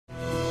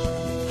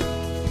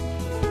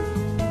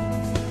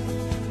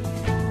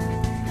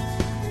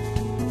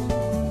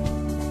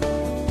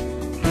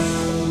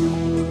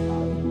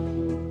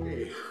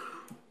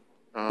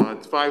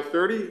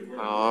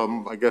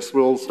5:30. I guess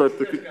we'll start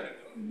the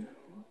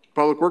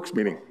Public Works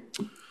meeting.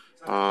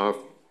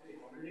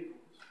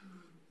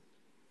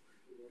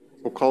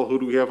 We'll call, who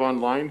do we have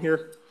online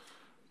here?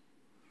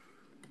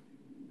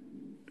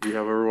 Do we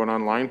have everyone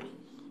online?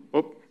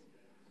 Oh.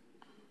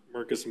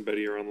 Marcus and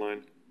Betty are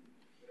online.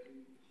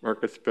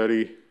 Marcus,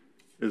 Betty,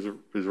 is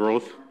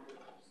Rose?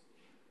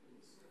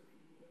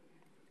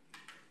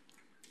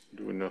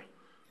 Doing the,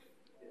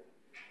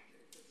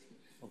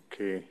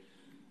 okay.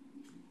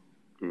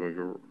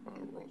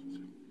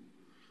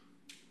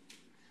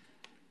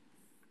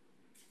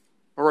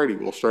 All righty,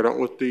 we'll start out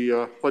with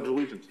the Pledge of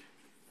Allegiance.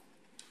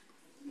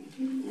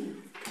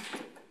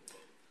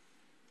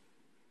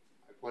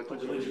 I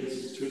pledge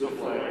allegiance to the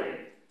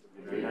flag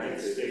of the United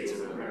States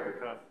of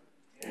America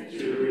and to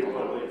the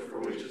republic for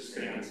which it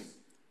stands,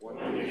 one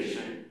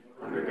nation,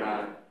 under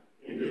God,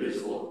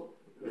 indivisible,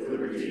 with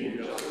liberty and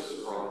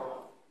justice for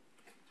all.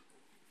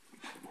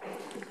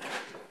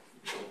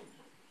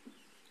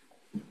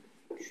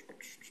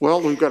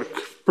 Well, we've got a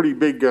pretty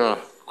big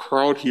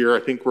crowd here. I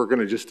think we're going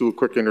to just do a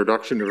quick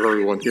introduction of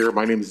everyone here.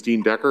 My name is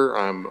Dean Decker.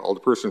 I'm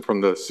alderperson from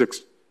the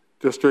 6th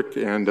District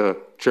and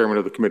chairman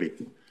of the committee.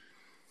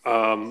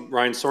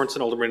 Ryan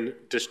Sorensen, Alderman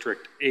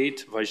District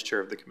 8, vice chair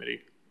of the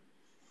committee.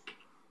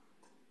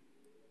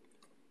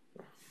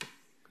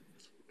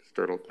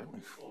 Start out that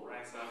way.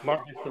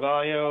 Marcus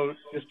Savalio,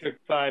 District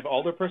 5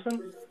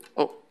 alderperson.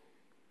 Oh,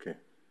 okay.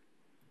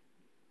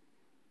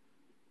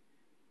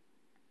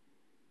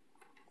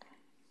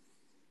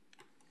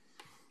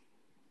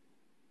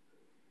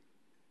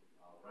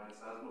 Ryan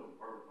Sasmo,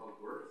 Department of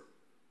Public Works.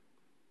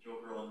 Joe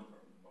Berlin,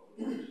 Department of Public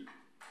Works.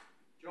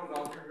 Joe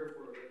Valkenberger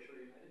for Lakeshore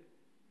United.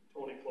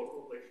 Tony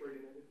Cloco, Lakeshore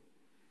United.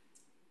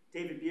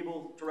 David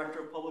Biebel,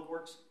 Director of Public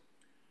Works.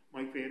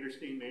 Mike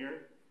Vanderstein,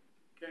 Mayor.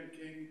 Ken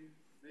King,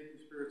 Making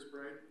Spirits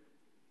Bright.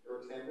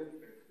 Eric Sandman,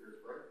 Making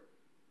Spirits Bright.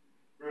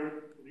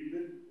 Brent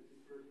Lieben, Making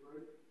Spirits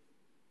Bright.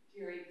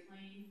 Jerry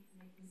Plain,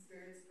 Making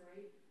Spirits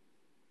Bright.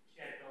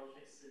 Chad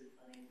Belichick, City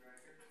Planning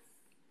Director.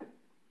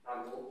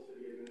 Todd Wolf,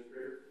 City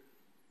Administrator.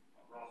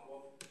 Ross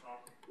Wolf.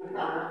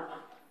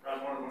 Ron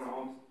Warren,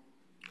 Homes.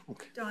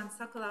 Okay. Dawn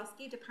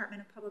Sokolowski,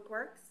 Department of Public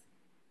Works.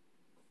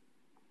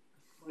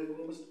 Mike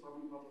Loomis,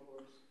 Department of Public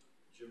Works.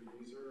 Jim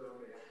Beezer,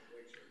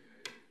 Lakeshore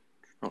United.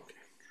 Okay.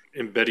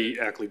 And Betty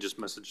Ackley just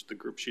messaged the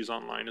group. She's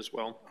online as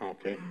well.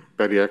 Okay.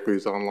 Betty Ackley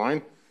is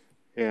online.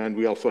 And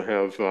we also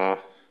have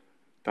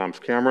Thomas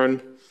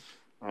Cameron,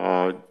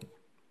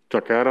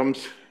 Chuck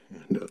Adams,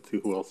 and let's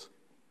see who else.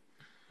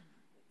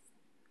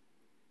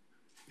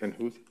 And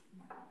who's?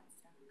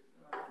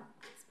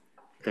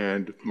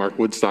 And Mark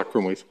Woodstock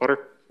from Wastewater.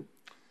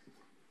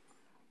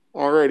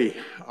 Alrighty,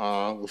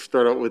 we'll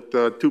start out with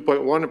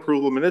 2.1,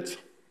 approval of minutes.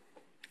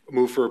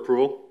 Move for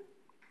approval.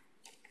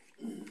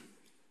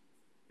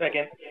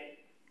 Second.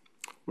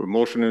 We're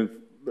motion and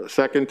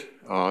second.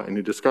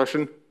 Any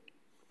discussion?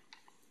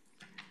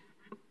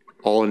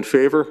 All in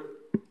favor?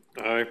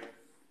 Aye.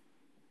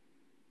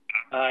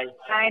 Aye.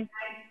 Aye.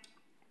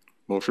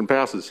 Motion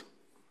passes.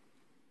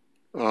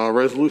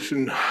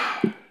 Resolution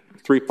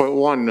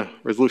 3.1,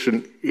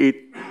 resolution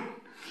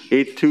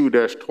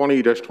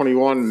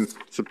 82-20-21,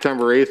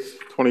 September 8th,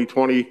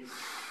 2020,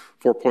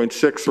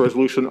 4.6,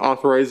 resolution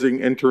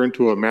authorizing enter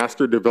into a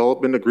master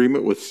development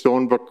agreement with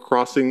Stonebrook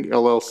Crossing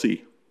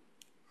LLC.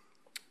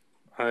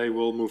 I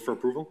will move for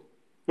approval.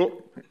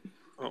 Oh.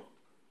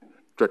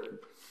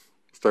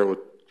 Start with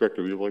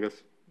Director Weevil, I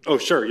guess. Oh,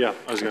 sure, yeah.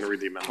 I was going to read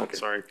the amendment, okay.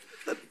 Sorry.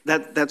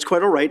 That's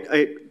quite all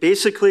right.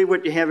 Basically,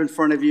 what you have in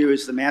front of you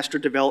is the Master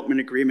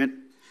Development Agreement.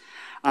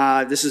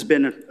 This has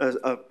been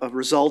a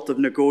result of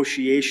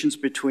negotiations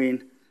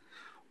between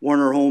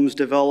Warner Homes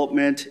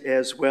Development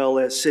as well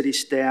as city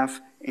staff,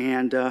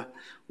 and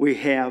we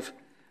have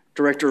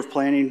Director of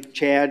Planning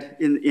Chad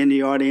in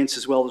the audience,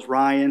 as well as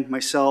Ryan,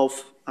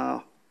 myself,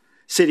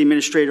 City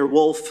Administrator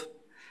Wolf,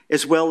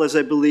 as well as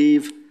I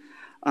believe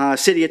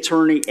City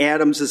Attorney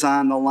Adams is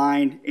on the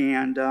line,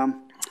 and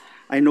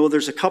I know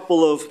there's a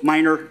couple of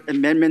minor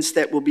amendments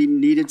that will be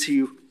needed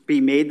to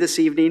be made this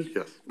evening.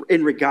 Yes.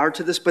 In regard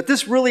to this, but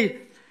this really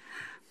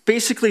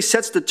basically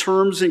sets the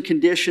terms and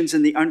conditions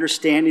and the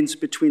understandings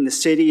between the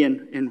city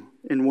and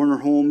Warner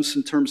Homes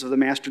in terms of the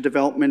master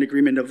development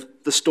agreement of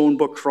the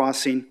Stonebrook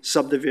Crossing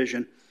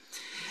subdivision.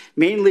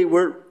 Mainly,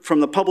 from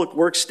the public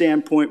works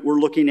standpoint, we're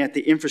looking at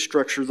the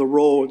infrastructure, the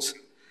roads,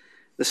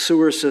 the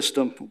sewer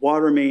system,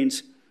 water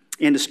mains,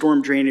 and the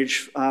storm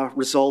drainage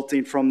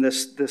resulting from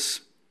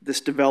this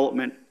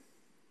development.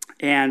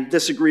 And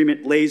this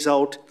agreement lays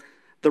out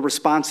the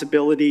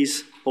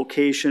responsibilities,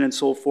 location, and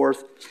so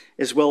forth,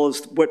 as well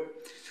as what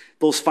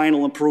those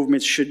final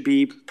improvements should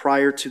be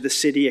prior to the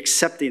city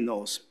accepting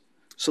those.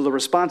 So the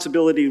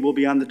responsibility will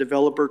be on the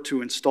developer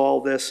to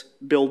install this,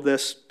 build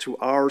this to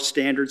our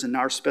standards and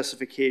our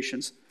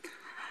specifications,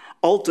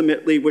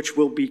 ultimately which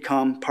will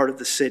become part of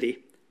the city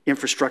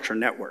infrastructure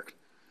network.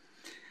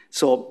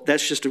 So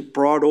that's just a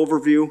broad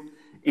overview,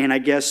 and I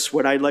guess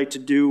what I'd like to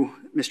do,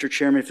 Mr.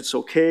 Chairman, if it's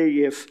okay,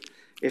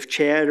 if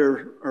Chad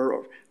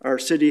or our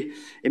city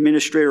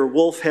administrator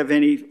Wolf have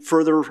any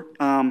further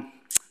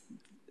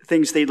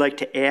things they'd like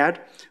to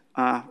add.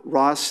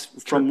 Ross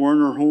from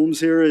Werner Homes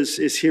here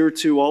is here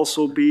to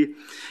also be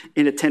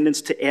in attendance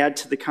to add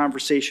to the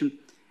conversation,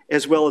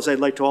 as well as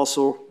I'd like to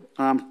also,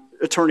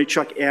 Attorney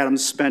Chuck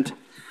Adams spent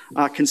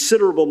a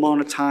considerable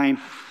amount of time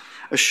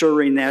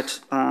assuring that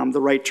the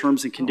right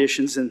terms and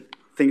conditions and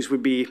things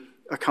would be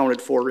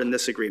accounted for in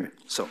this agreement.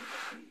 So.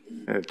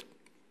 I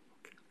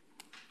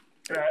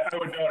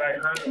would note I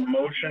heard a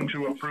motion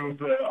to approve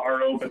the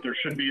RO, but there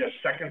should be a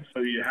second so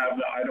you have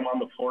the item on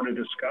the floor to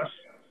discuss.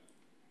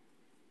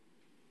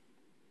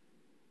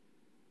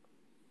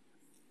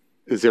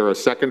 Is there a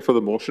second for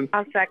the motion?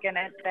 I'll second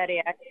it,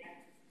 Betty.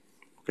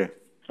 Okay.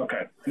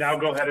 Okay, now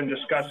go ahead and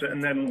discuss it,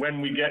 and then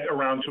when we get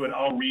around to it,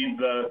 I'll read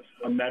the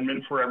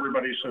amendment for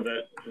everybody so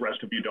that the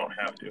rest of you don't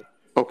have to.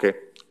 Okay.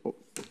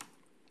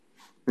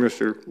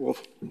 Mr.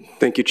 Wolf.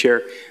 Thank you,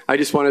 Chair. I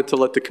just wanted to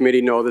let the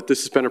committee know that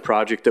this has been a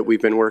project that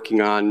we've been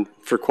working on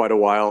for quite a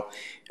while.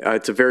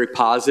 It's a very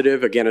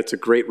positive, again, it's a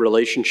great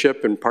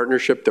relationship and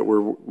partnership that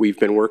we've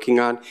been working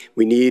on.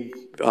 We need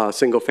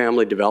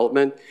single-family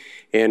development.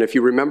 And if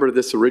you remember,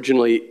 this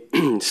originally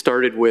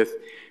started with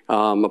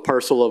a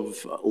parcel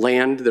of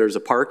land. There's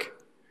a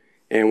park,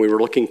 and we were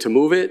looking to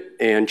move it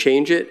and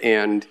change it,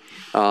 and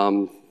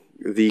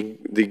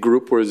the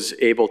group was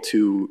able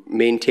to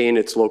maintain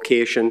its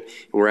location,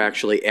 and we're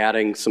actually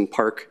adding some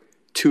park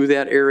to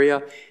that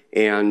area.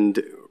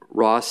 And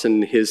Ross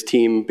and his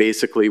team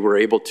basically were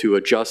able to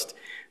adjust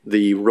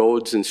the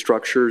roads and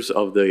structures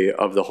of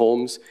the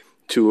homes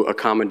to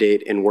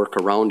accommodate and work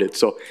around it.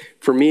 So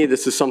for me,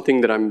 this is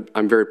something that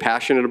I'm very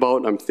passionate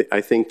about.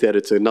 I think that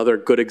it's another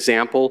good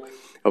example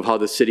of how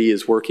the city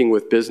is working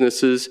with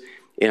businesses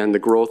and the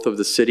growth of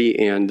the city.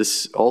 And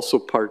this also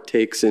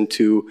partakes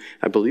into,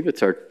 I believe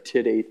it's our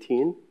TID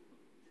 18.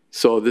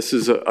 So this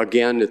is,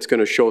 again, it's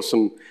going to show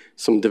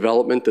some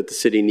development that the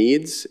city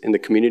needs and the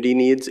community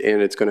needs,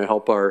 and it's going to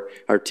help our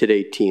TID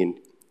 18.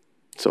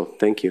 So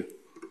thank you.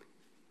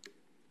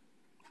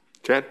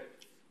 Chad?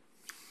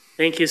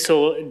 Thank you.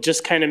 So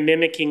just kind of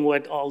mimicking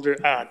what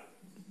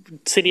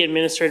City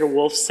Administrator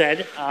Wolf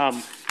said,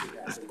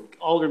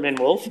 Alderman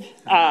Wolf.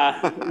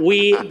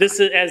 This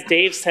is, as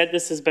Dave said,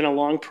 this has been a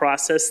long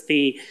process.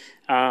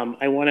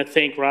 I want to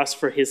thank Ross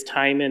for his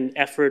time and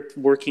effort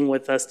working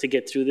with us to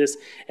get through this.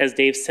 As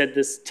Dave said,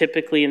 this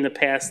typically in the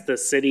past, the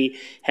city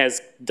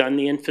has done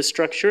the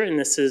infrastructure, and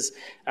this is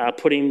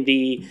putting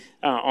the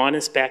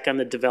onus back on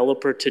the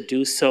developer to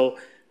do so.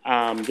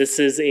 This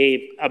is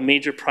a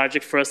major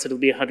project for us. It'll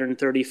be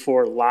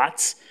 134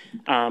 lots.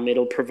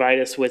 It'll provide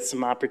us with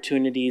some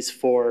opportunities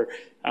for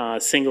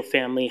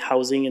single-family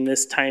housing in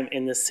this time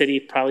in the city,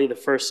 probably the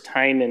first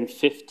time in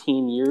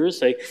 15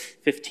 years, like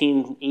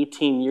 15,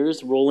 18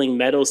 years. Rolling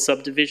Meadows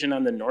subdivision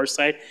on the north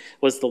side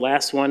was the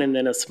last one, and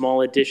then a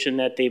small addition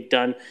that they've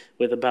done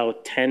with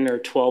about 10 or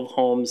 12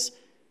 homes,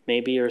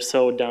 maybe or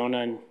so, down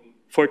on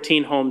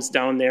 14 homes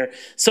down there.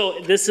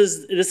 So this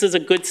is a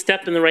good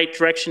step in the right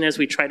direction as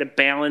we try to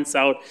balance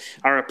out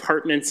our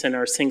apartments and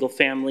our single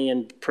family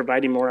and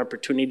providing more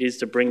opportunities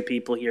to bring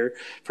people here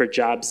for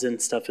jobs and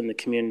stuff in the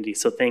community.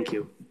 So thank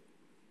you.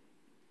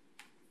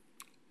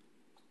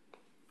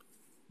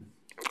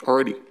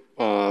 Alrighty.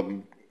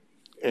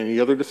 Any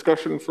other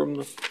discussion from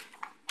the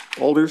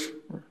alders?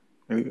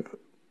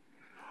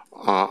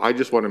 I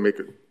just want to make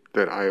it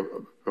that I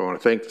want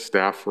to thank the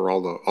staff for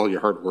all your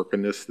hard work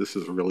in this. This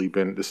has really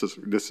been, this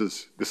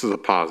is a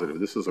positive.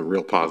 This is a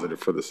real positive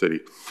for the city,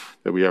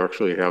 that we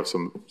actually have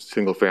some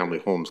single family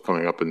homes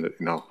coming up in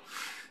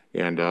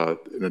and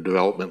in a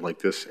development like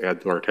this add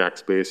to our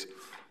tax base.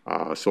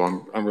 So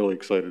I'm really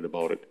excited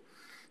about it.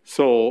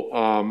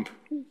 So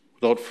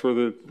without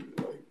further,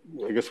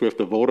 I guess we have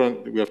to vote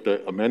on, we have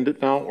to amend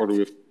it now, or do we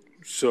have?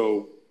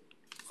 So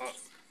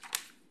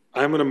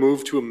I'm going to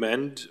move to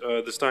amend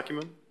this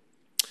document.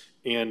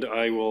 And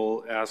I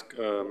will ask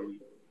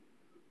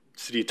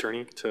City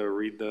Attorney to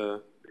read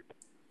the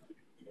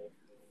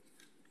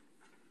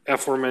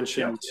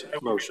aforementioned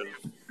motion.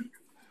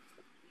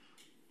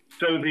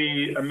 So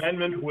the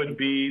amendment would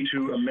be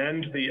to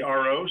amend the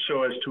RO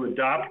so as to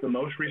adopt the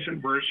most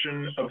recent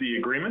version of the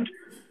agreement,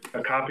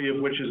 a copy of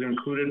which is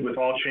included with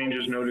all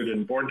changes noted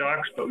in board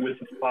docs, but with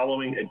the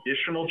following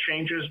additional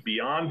changes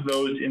beyond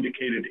those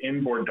indicated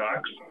in board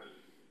docs.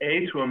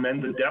 A, to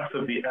amend the depth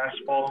of the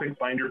asphaltic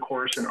binder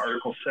course in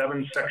Article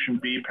 7, Section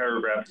B,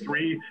 Paragraph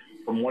 3,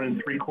 from 1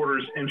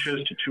 3/4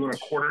 inches to 2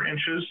 1/4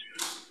 inches.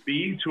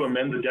 B, to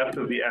amend the depth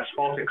of the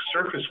asphaltic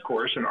surface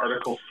course in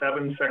Article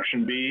 7,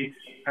 Section B,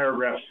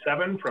 Paragraph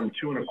 7, from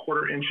 2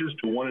 1/4 inches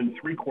to 1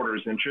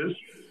 3/4 inches.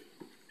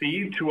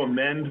 C, to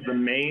amend the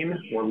main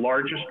or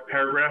largest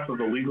paragraph of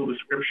the legal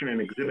description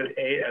in Exhibit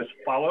A as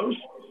follows.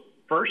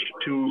 First,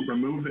 to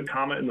remove the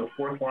comma in the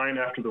fourth line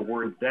after the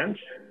word thence.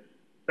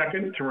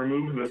 Second, to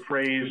remove the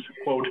phrase,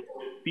 quote,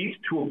 feet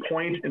to a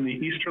point in the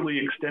easterly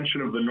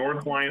extension of the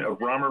north line of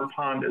Romer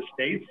Pond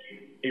Estates,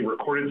 a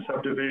recorded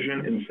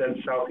subdivision in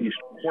said southeast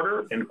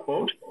quarter, end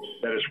quote.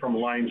 That is from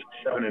lines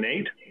 7 and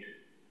 8.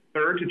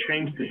 Third, to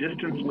change the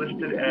distance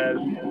listed as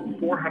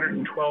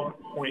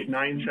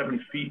 412.97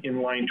 feet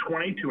in line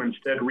 20 to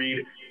instead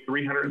read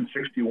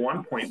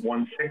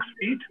 361.16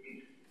 feet.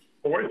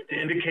 Fourth, to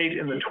indicate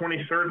in the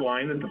 23rd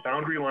line that the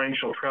boundary line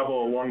shall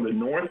travel along the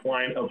north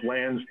line of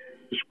lands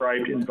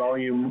described in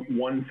volume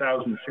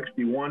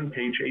 1061,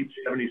 page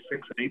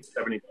 876 and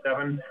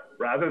 877,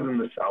 rather than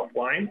the south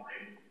line.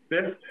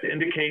 Fifth, to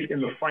indicate in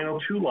the final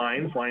two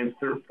lines, lines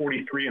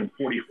 43 and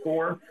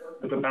 44,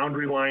 that the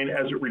boundary line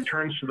as it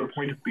returns to the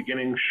point of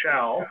beginning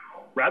shall,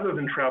 rather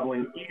than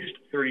traveling east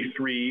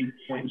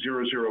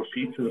 33.00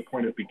 feet to the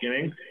point of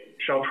beginning,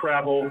 shall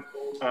travel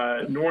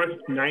north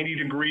 90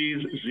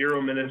 degrees,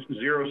 0 minutes,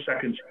 0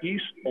 seconds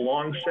east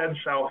along said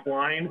south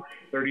line,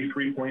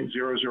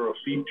 33.00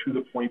 feet to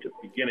the point of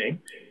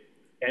beginning.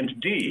 And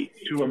D,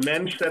 to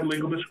amend said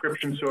legal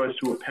description so as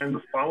to append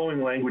the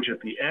following language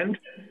at the end,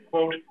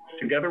 quote,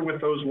 together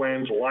with those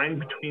lands lying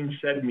between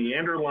said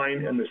meander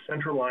line and the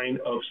center line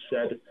of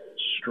said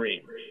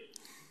stream.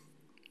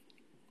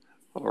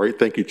 All right,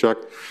 thank you, Chuck.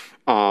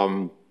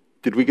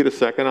 Did we get a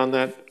second on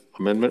that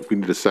amendment? We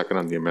need a second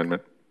on the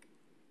amendment.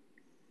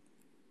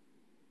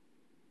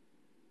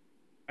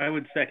 I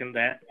would second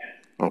that.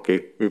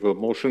 Okay, we have a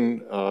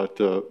motion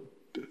so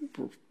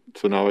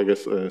now I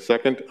guess a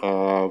second.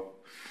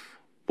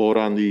 Vote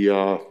on the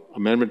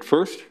amendment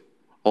first.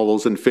 All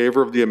those in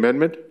favor of the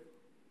amendment?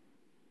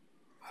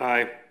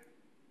 Aye.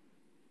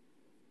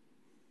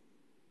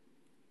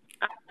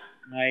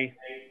 Aye.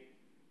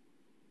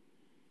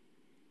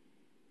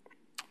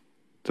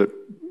 That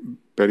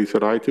Betty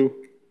said aye too?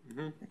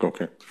 Mm-hmm.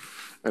 Okay.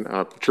 And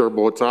chair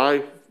votes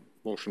aye.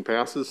 Motion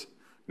passes.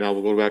 Now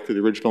we'll go back to the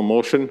original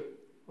motion.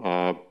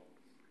 All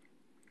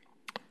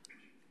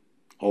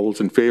those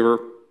in favor?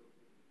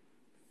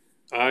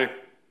 Aye.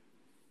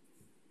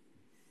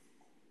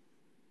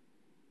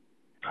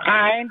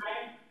 Aye.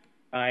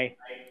 Aye.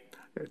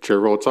 Chair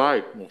votes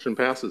aye. Motion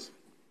passes.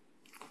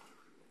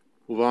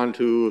 Move on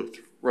to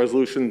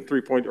resolution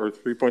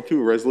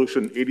 3.2,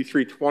 resolution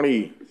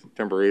 8320,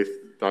 September 8th,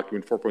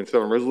 document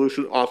 4.7,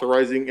 resolution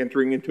authorizing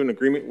entering into an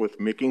agreement with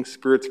Making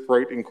Spirits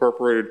Bright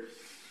Incorporated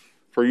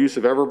for use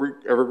of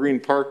Evergreen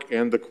Park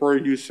and the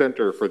Quarry Youth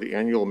Center for the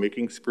annual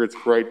Making Spirits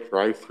Bright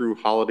drive-through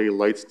holiday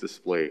lights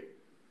display.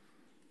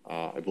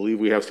 I believe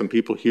we have some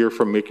people here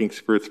from Making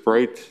Spirits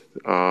Bright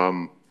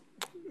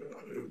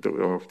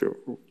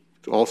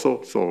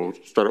also, so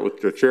start it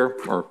with the chair,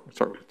 or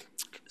start with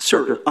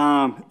Sure.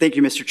 Thank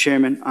you, Mr.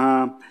 Chairman.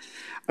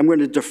 I'm going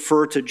to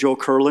defer to Joe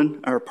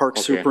Curlin, our park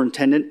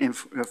superintendent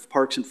of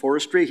Parks and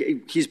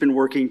Forestry. He's been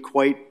working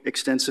quite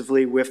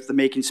extensively with the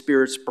Making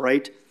Spirits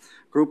Bright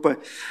group.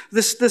 But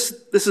this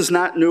is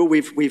not new.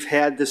 We've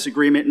had this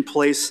agreement in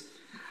place.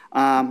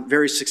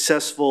 Very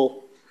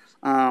successful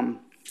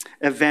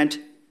event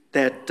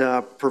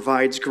that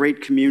provides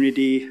great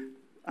community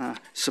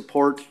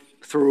support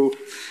through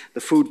the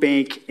food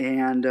bank,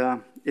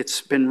 and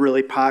it's been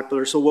really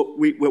popular. So what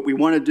we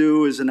want to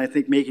do is, and I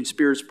think Making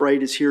Spirits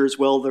Bright is here as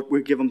well, that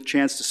we give them a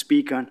chance to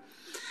speak on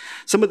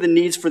some of the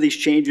needs for these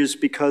changes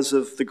because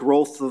of the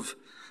growth of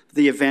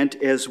the event,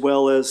 as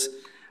well as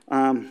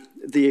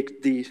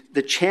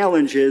the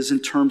challenges in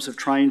terms of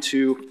trying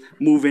to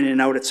move in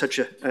and out at such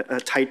a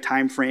tight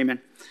time frame. And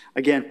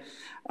again,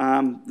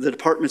 the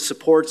department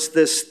supports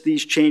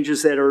these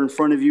changes that are in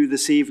front of you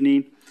this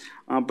evening.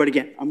 But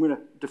again, I'm going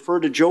to defer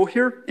to Joe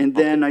here, and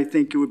then I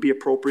think it would be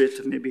appropriate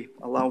to maybe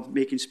allow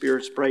Making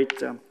Spirits Bright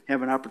to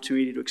have an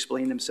opportunity to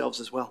explain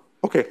themselves as well.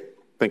 Okay,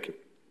 thank you.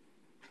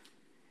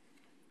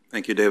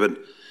 Thank you, David.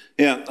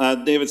 Yeah,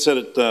 David said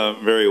it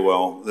very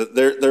well.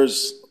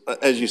 There's,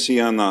 as you see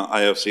on the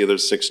IFC,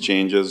 there's 6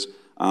 changes.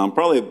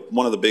 Probably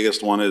one of the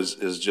biggest one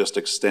is just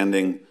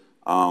extending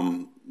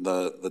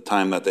the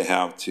time that they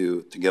have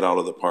to get out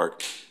of the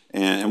park.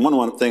 And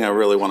one thing I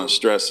really want to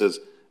stress is,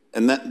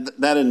 and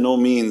that in no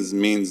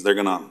means they're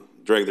going to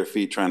drag their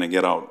feet trying to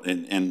get out.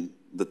 And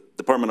the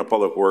Department of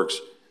Public Works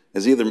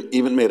has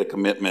even made a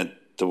commitment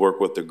to work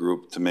with the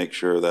group to make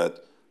sure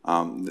that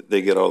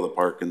they get out of the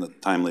park in a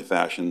timely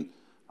fashion,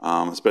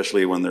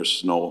 especially when there's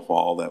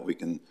snowfall, that we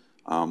can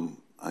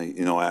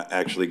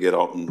actually get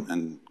out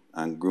and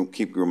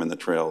keep grooming the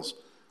trails.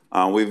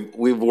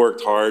 We've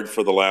worked hard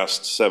for the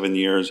last 7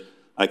 years.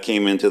 I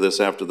came into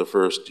this after the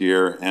first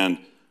year, and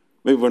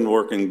we've been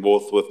working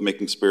both with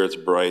Making Spirits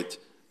Bright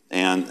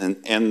and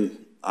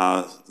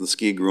the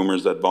ski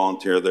groomers that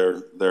volunteer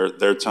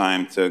their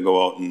time to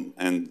go out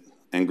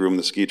and groom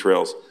the ski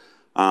trails.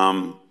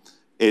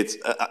 It's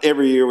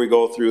every year we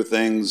go through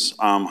things,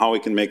 how we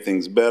can make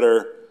things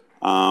better.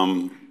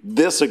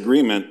 This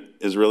agreement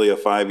is really a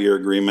 5-year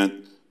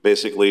agreement,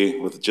 basically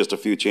with just a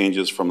few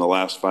changes from the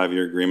last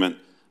 5-year agreement.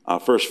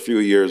 First few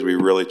years we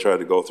really tried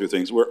to go through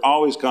things. We're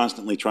always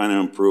constantly trying to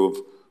improve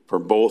for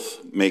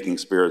both Making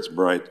Spirits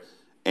Bright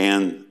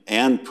and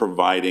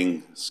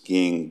providing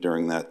skiing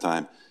during that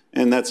time.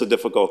 And that's a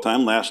difficult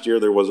time. Last year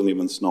there wasn't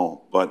even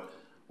snow, but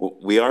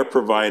we are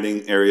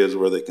providing areas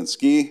where they can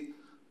ski.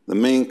 The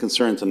main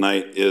concern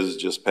tonight is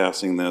just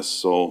passing this,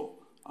 so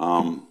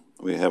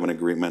we have an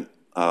agreement,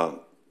 a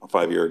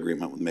 5-year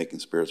agreement with Making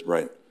Spirits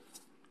Bright.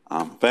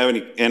 If I have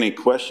any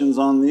questions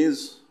on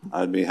these,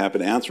 I'd be happy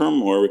to answer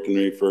them, or we can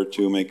refer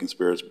to Making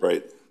Spirits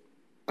Bright.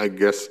 I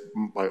guess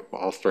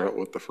I'll start out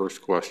with the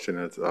first question.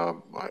 It's,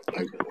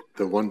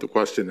 the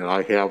question that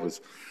I have is,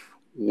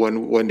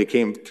 when they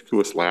came to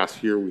us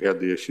last year, we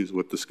had the issues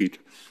with the ski,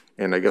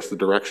 and I guess the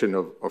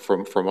direction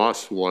from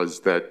us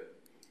was that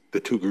the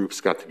two groups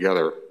got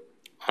together.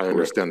 I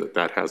understand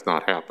that has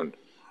not happened.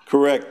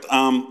 Correct.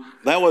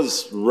 That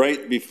was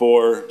right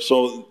before,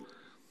 so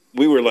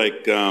we were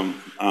like,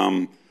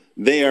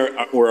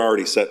 were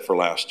already set for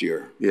last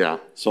year. Yeah.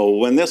 So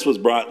when this was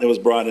brought, it was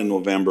brought in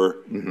November,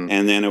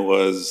 and then it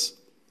was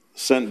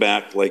sent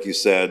back, like you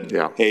said.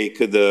 Yeah. Hey,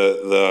 could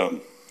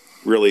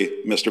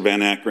really, Mr.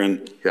 Van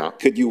Akkeren,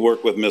 could you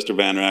work with Mr.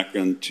 Van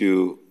Akkeren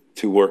to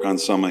work on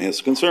some of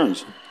his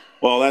concerns?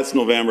 Well, that's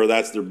November.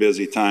 That's their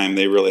busy time.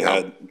 They really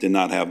did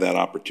not have that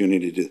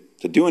opportunity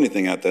to do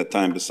anything at that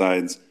time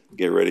besides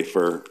get ready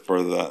for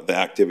the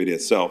activity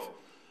itself.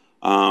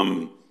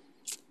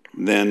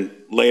 Then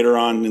later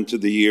on into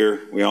the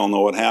year, we all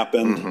know what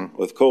happened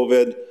with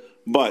COVID.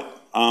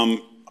 But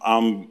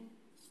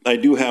I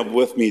do have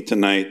with me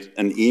tonight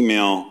an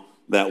email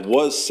that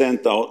was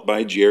sent out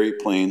by Jerry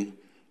Plain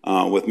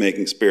with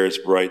Making Spirits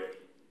Bright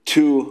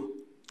to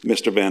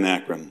Mr. Van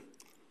Akkeren.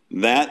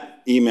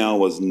 That email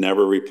was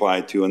never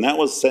replied to, and that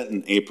was sent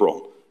in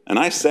April. And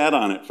I sat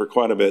on it for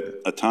quite a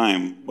bit of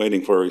time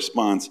waiting for a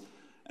response,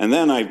 and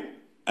then I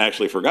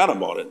actually forgot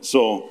about it.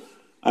 So,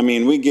 I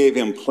mean, we gave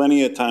him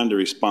plenty of time to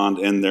respond,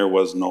 and there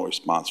was no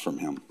response from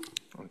him.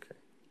 Okay.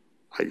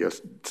 I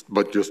guess,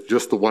 but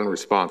just the one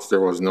response.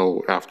 There was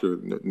no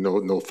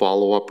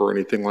follow-up or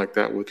anything like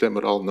that with him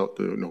at all? No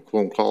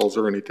phone calls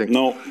or anything?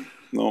 No.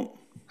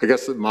 I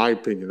guess in my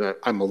opinion, that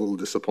I'm a little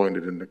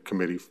disappointed in the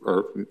committee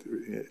for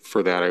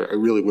that. I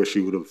really wish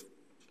you would have,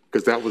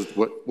 because that was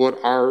what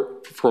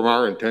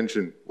our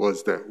intention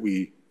was, that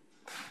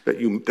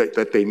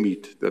they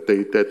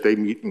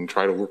meet and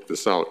try to work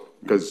this out,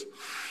 because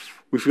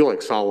we feel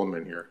like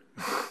Solomon here.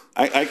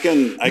 I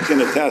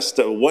can attest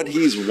to what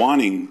he's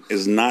wanting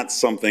is not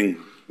something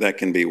that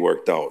can be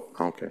worked out.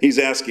 Okay. He's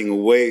asking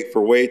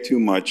for way too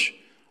much.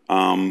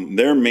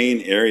 Their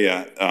main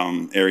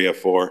area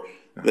for.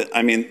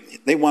 I mean,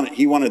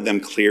 he wanted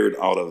them cleared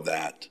out of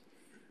that.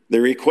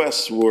 The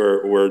requests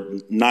were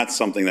not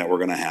something that were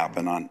going to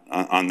happen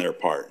on their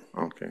part.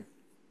 Okay.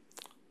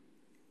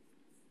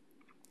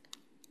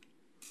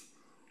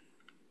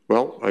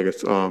 Well, I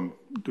guess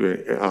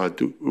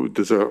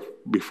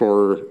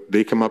before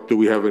they come up, do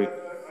we have any?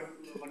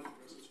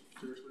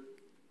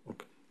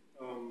 Okay.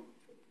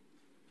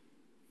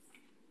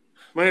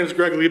 My name is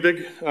Greg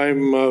Liebig.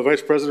 I'm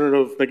Vice President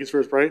of Making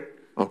Spirits Bright.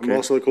 Okay. I'm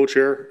also the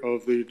co-chair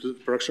of the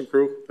production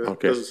crew that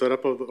does the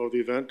setup of the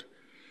event.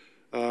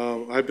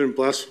 I've been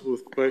blessed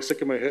by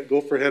sticking my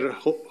gopher head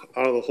out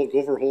of the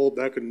gopher hole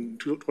back in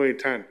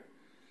 2010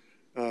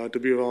 to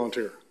be a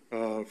volunteer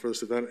for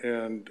this event,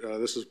 and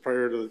this is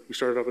prior to, we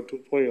started up in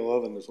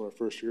 2011 is when our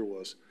first year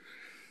was.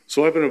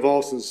 So I've been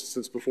involved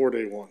since before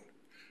day one.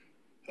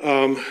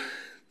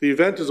 The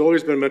event has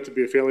always been meant to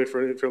be a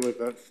family-friendly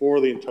event for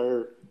the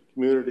entire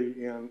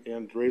community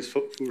and raise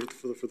food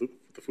for the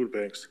food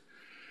banks.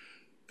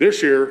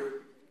 This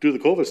year, due to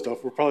the COVID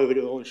stuff, we're probably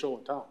the only show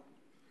in town,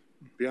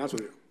 to be honest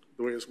with you,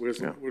 the way it's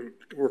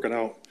working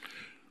out.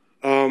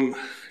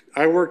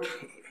 I worked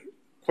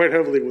quite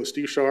heavily with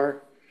Steve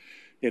Shar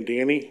and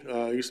Danny,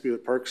 used to be the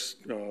parks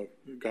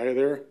guy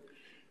there.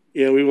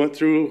 And we went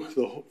through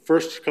the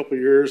first couple of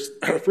years.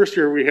 First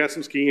year, we had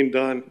some skiing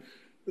done.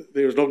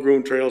 There was no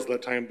groomed trails at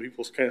that time.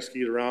 People kind of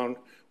skied around.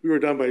 We were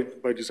done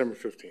by December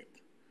 15th.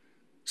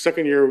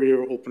 Second year, we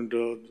were open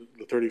to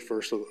the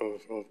 31st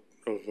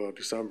of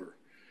December.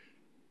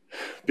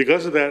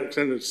 Because of that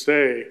extended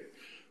stay,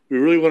 we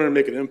really wanted to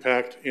make an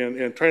impact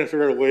and trying to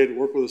figure out a way to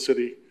work with the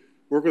city,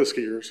 work with the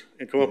skiers,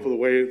 and come up with a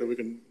way that we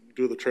can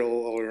do the trail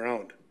all the way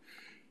around.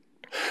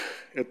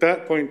 At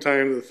that point in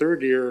time, the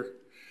third year,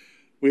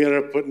 we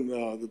ended up putting,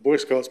 the Boy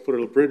Scouts put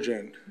a bridge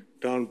in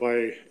down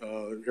by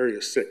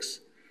Area 6,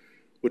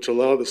 which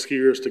allowed the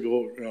skiers to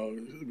go,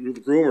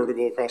 the groomer to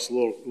go across the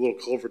little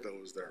culvert that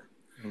was there,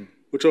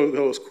 which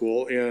that was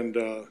cool. And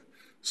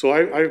so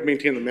I've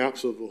maintained the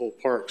maps of the whole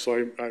park.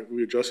 So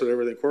we adjusted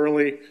everything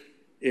accordingly.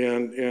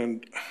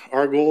 And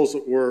our goals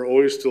were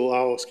always to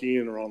allow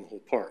skiing around the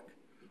whole park,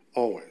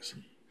 always.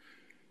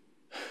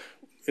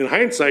 In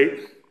hindsight,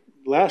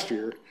 last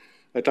year,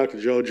 I talked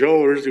to Joe.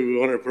 Joe originally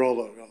wanted to put all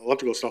the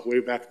electrical stuff way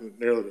back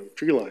near the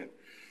tree line.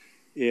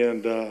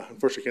 And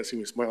unfortunately, you can't see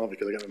me smiling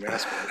because I got my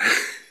mask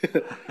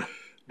on.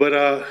 But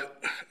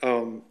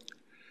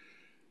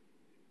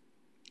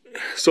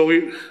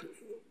so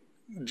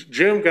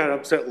Jim got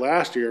upset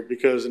last year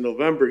because in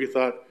November he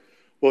thought,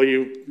 well,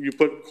 you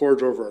put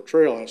cords over our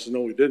trail. I said,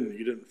 no, we didn't.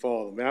 You didn't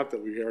follow the map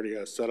that we already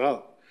had set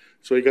up.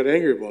 So he got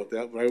angry about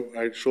that. But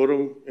I showed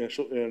him,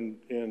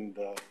 and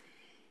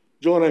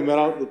Joe and I met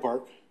out in the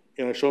park,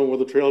 and I showed him where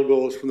the trail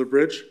goes from the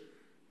bridge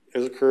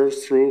as it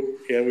curves through,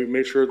 and we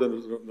made sure that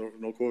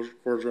no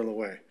cords are in the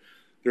way.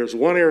 There's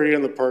one area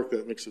in the park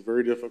that makes it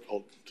very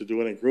difficult to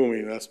do any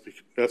grooming, and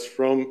that's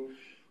from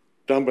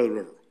down by the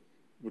river,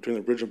 between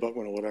the bridge and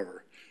Buckman or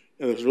whatever.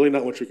 And there's really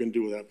not much we can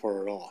do with that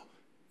part at all.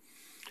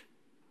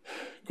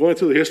 Going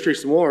through the history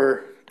some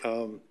more,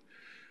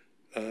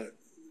 the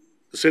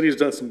city's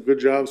done some good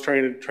jobs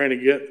trying to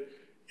get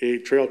a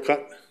trail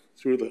cut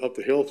up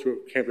the hill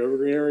through Camp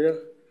Evergreen area,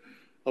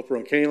 up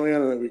around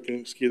Canyonland, and then we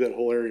can ski that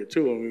whole area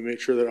too. And we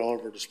make sure that all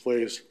of our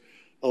displays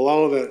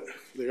allow the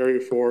area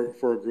for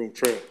a groomed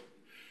trail.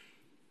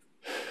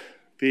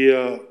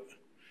 The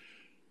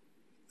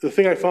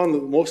thing I found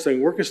the most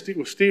thing, working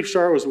with Steve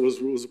Shar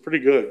was pretty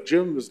good.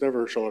 Jim has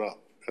never showed up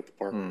at the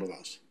park with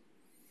us,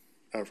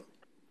 ever.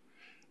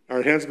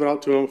 Our hands have been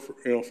out to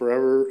him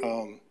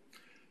forever.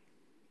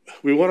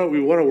 We want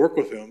to work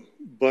with him,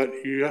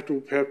 but you have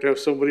to have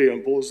somebody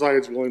on both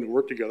sides willing to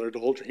work together to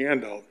hold your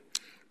hand out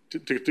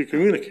to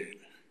communicate.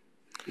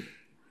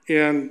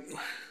 And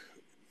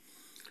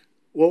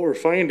what we're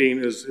finding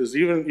is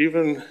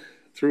even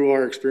through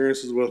our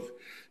experiences with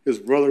his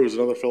brother, who's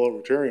another fellow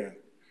Rotarian,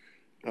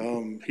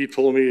 he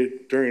told me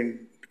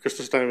during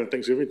Christmas time and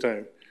Thanksgiving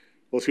time,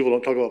 most people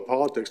don't talk about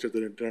politics at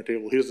the dinner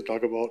table. He doesn't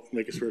talk about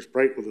making spirits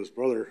bright with his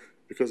brother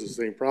because it's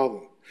the same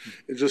problem.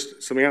 It's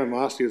just some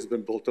animosity has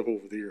been built up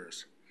over the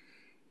years.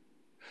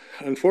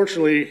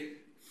 Unfortunately,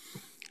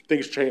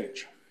 things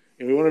change,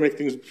 and we want to make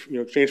things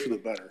change for the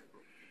better.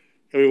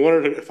 And we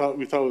thought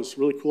it was a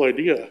really cool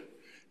idea,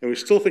 and we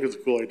still think it's a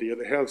cool idea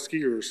to have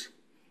skiers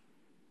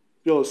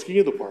be able to ski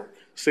in the park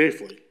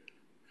safely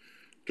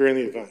during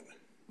the event.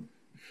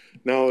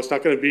 Now, it's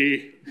not going to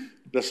be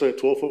necessarily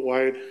a 12-foot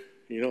wide,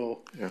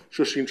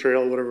 shushing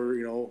trail, whatever,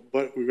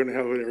 but we're going to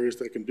have areas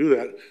that can do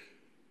that.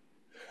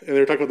 And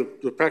they're talking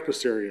about the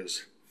practice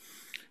areas.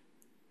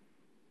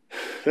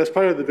 That's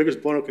probably the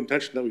biggest bone of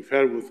contention that we've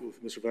had with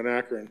Mr. Van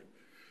Akkeren.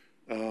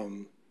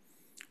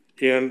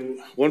 And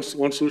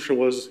one solution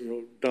was,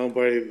 down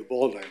by the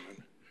ball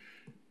diamond.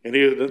 And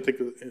he didn't think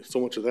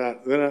so much of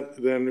that.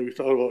 Then we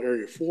thought about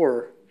Area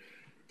 4,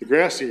 the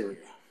grassy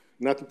area,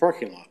 not the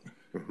parking lot.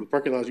 The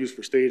parking lot is used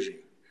for staging.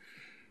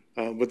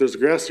 But there's a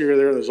grassy area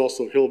there, and there's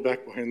also a hill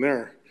back behind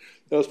there.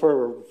 That was part of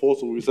our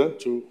proposal we sent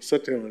to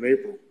him in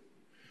April.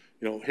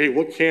 Hey,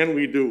 what can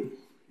we do?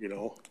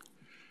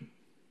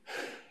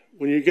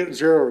 When you get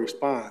zero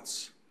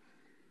response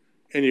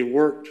and you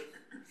worked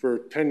for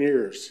 10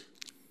 years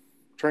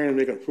trying to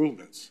make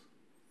improvements,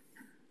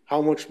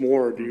 how much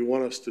more do you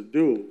want us to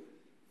do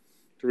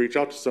to reach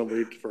out to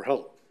somebody for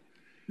help?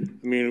 I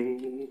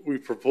mean, we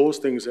propose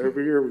things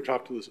every year. We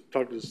talk to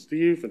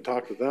Steve and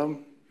talk to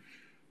them,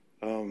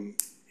 and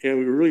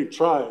we really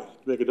try to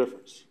make a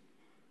difference.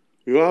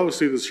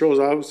 The show's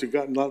obviously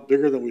gotten a lot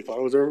bigger than we thought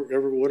it was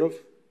ever would have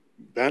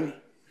been.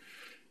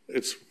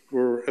 I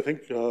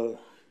think Travel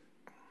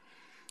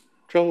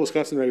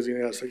Wisconsin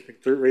magazine has, I think,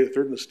 rated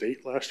third in the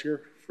state last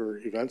year for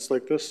events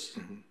like this,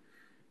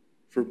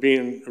 for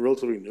being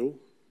relatively new.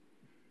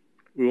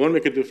 We want to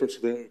make a difference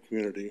in the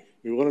community.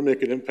 We want to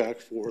make an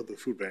impact for the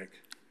food bank,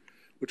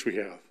 which we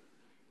have.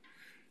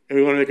 And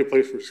we want to make a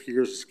place for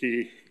skiers to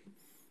ski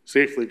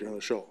safely during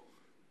the show.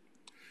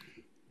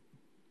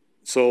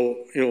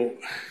 So,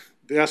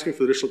 asking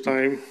for additional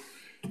time,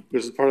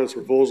 because part of this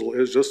proposal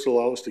is just to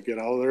allow us to get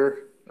out of there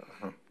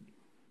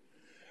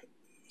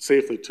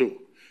safely too.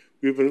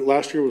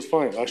 Last year was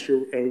fine. Last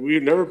year, and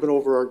we've never been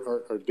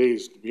over our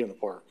days to be in the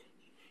park.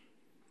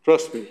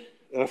 Trust me,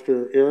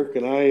 after Eric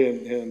and I,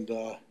 and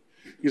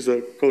he's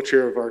the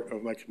co-chair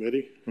of my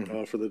committee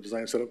for the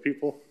design setup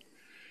people,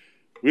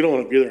 we don't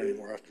want to be there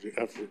anymore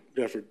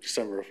after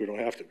December if we don't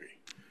have to be.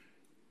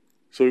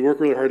 So we work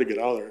really hard to get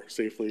out of there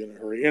safely in a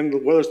hurry, and the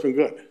weather's been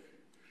good.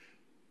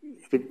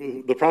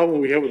 The problem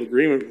we had with the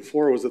agreement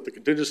before was that the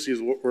contingencies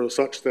were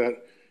such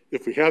that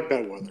if we had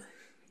bad weather,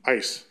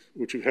 ice,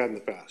 which we've had in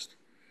the past,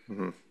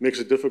 makes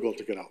it difficult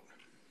to get out.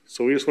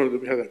 So we just wanted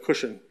to have that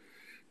cushion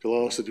to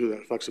allow us to do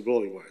that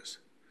flexibility-wise.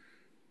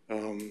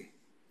 And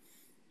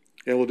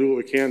we'll do what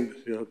we can,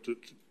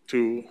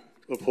 to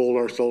uphold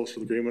ourselves to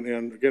the agreement,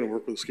 and again,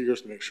 work with the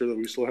skiers to make sure that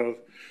we still have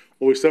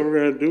what we said we're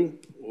going to do,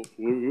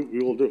 we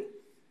will do.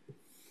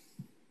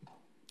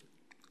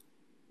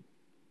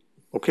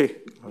 Okay.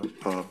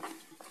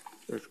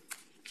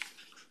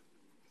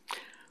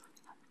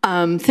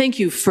 Thank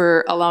you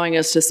for allowing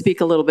us to speak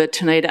a little bit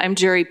tonight. I'm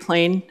Jerry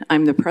Plain.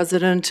 I'm the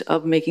president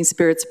of Making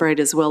Spirits Bright,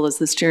 as well as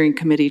the steering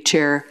committee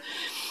chair.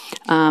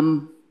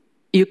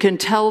 You can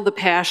tell the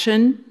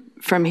passion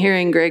from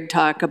hearing Greg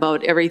talk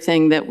about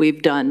everything that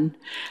we've done.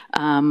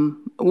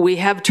 We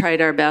have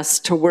tried our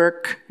best to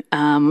work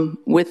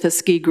with the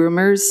ski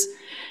groomers.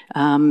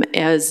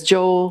 As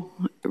Joe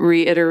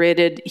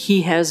reiterated,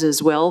 he has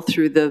as well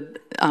through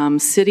the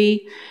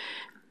city.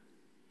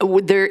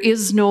 There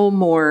is no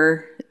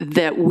more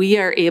that we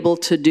are able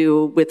to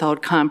do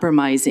without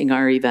compromising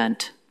our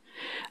event.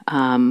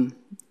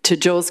 To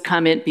Joe's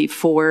comment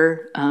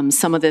before,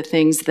 some of the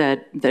things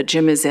that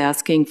Jim is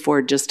asking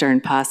for just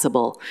aren't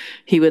possible.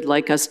 He would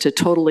like us to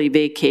totally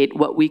vacate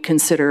what we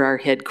consider our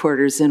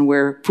headquarters and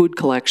where food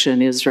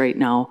collection is right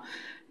now.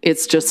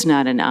 It's just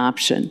not an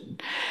option.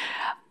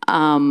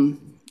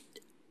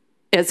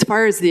 As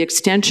far as the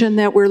extension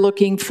that we're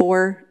looking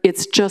for,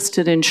 it's just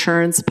an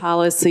insurance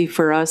policy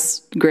for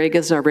us. Greg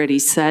has already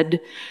said,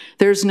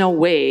 there's no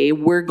way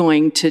we're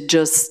going to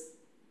just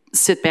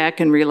sit back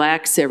and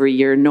relax every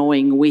year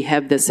knowing we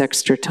have this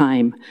extra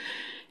time.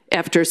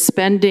 After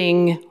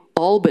spending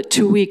all but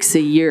 2 weeks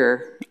a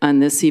year on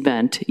this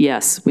event,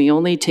 yes, we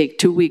only take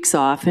 2 weeks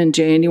off in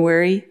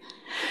January.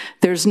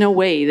 There's no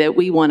way that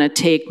we want to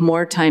take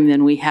more time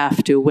than we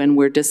have to when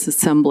we're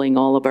disassembling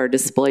all of our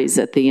displays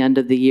at the end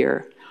of the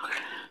year.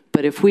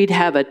 But if we'd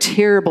have a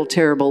terrible,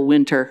 terrible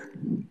winter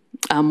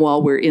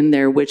while we're in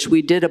there, which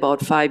we did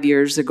about 5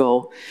 years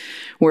ago,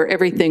 where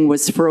everything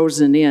was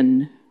frozen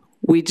in,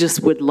 we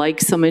just would like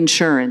some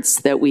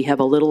insurance that we have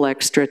a little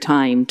extra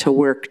time to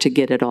work to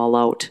get it all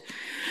out.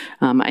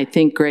 I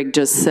think Greg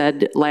just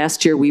said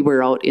last year we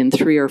were out in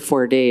 3 or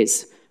 4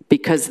 days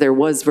because there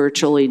was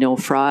virtually no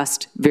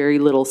frost, very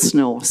little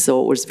snow,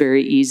 so it was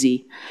very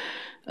easy.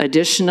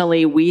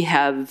 Additionally, we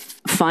have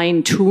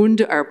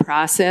fine-tuned our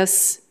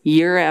process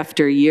year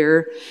after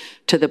year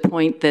to the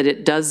point that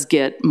it does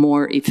get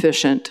more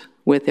efficient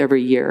with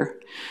every year.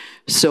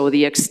 So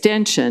the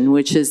extension,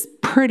 which is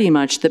pretty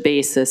much the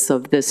basis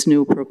of this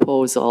new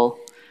proposal,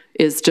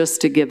 is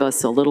just to give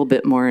us a little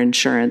bit more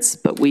insurance,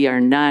 but we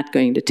are not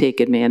going to take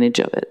advantage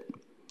of it.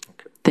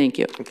 Okay. Thank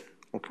you.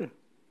 Okay.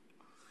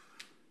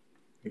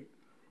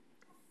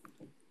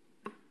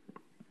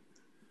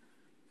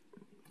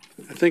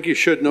 I think you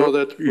should know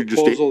that the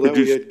proposal that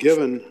we had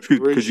given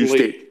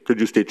originally.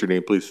 Could you state your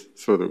name, please?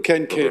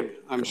 Ken King,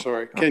 I'm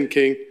sorry, Ken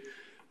King,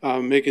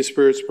 Making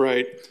Spirits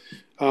Bright.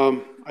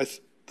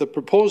 The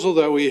proposal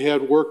that we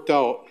had worked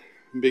out,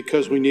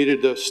 because we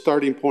needed a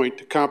starting point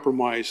to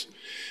compromise,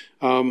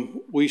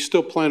 we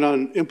still plan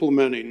on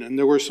implementing, and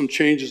there were some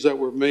changes that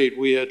were made.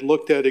 We had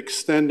looked at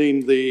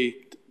extending the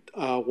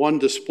one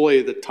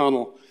display, the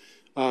tunnel,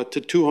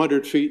 to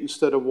 200 feet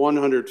instead of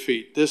 100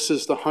 feet. This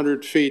is the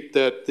 100 feet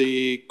that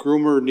the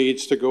groomer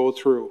needs to go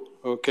through,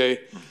 okay?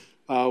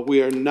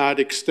 We are not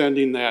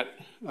extending that.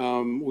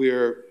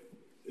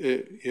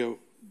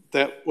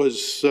 That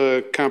was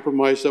a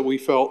compromise that we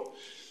felt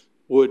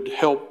would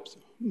help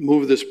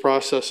move this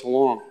process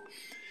along.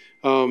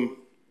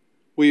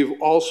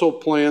 We've also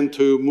planned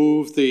to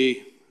move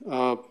the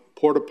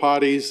porta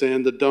potties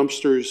and the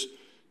dumpsters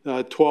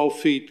 12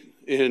 feet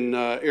in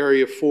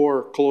area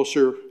 4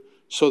 closer,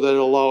 so that it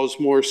allows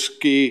more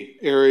ski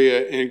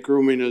area and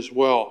grooming as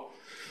well.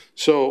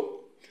 So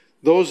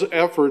those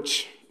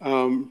efforts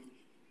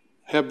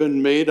have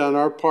been made on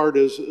our part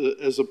as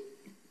a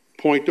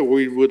point that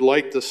we would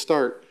like to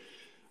start.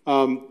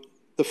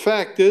 The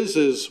fact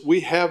is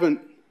we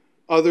haven't,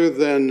 other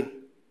than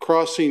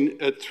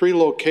crossing at 3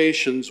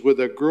 locations with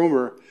a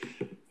groomer,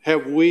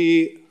 have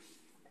we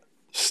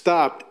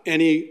stopped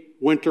any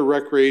winter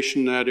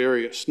recreation in that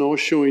area.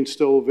 Snowshoeing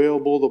still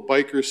available, the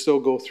bikers still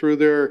go through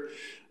there,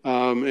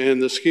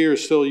 and the skiers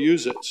still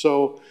use it.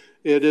 So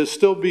it is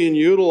still being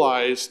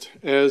utilized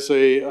as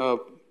a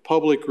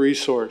public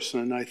resource,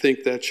 and I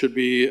think that should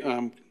be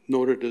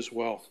noted as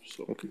well.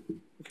 So. Okay.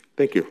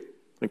 Thank you.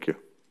 Thank you.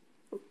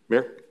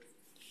 Mayor?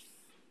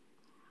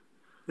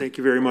 Thank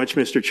you very much,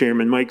 Mr.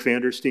 Chairman. Mike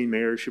Vandersteen,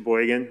 Mayor of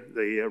Sheboygan,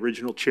 the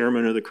original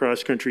chairman of the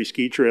Cross Country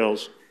Ski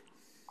Trails.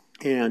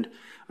 And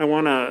I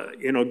want to,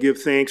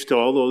 give thanks to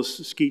all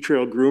those ski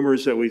trail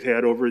groomers that we've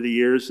had over the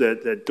years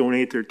that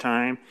donate their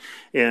time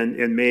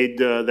and made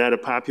that a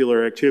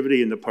popular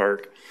activity in the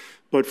park.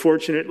 But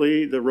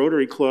fortunately, the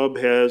Rotary Club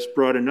has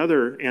brought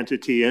another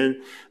entity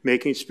in.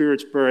 Making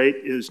Spirits Bright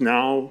is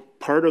now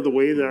part of the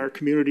way that our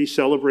community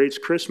celebrates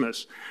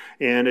Christmas.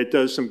 And it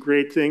does some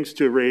great things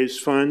to raise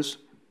funds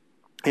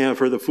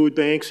for the food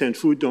banks and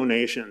food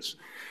donations.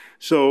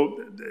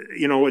 So,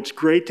 it's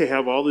great to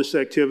have all this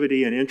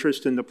activity and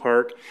interest in the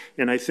park,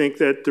 and I think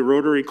that the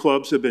Rotary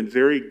clubs have been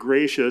very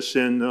gracious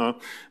in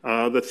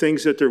the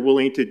things that they're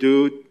willing to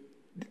do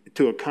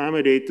to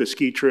accommodate the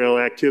ski trail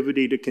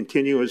activity to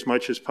continue as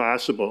much as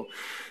possible.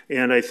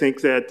 And I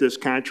think that this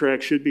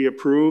contract should be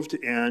approved,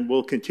 and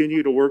we'll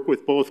continue to work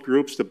with both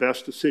groups the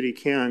best the city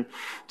can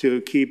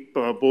to keep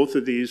both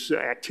of these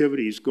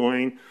activities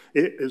going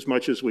as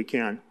much as we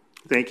can.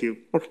 Thank you.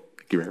 Okay.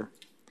 Thank you, Mayor.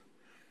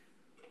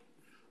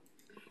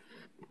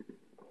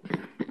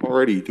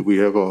 Alrighty, do we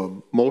have a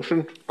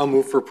motion? I'll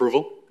move for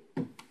approval.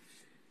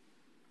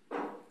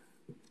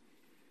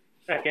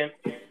 Second.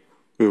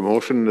 We have a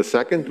motion and a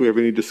second. Do we have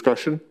any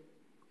discussion?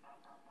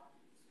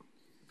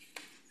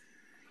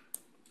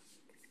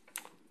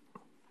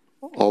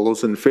 All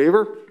those in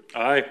favor?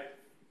 Aye.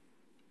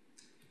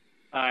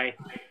 Aye.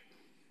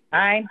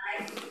 Aye.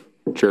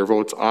 Chair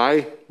votes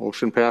aye.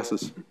 Motion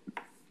passes.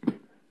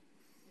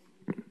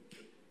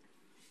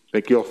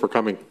 Thank you all for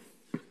coming.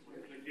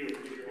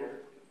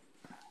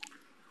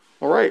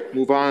 All right,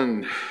 move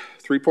on.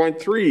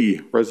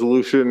 3.3,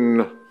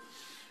 Resolution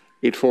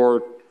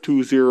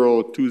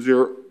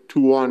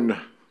 84202021,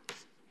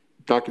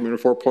 document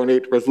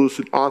 4.8,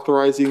 resolution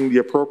authorizing the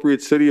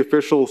appropriate city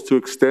officials to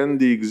extend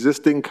the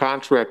existing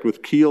contract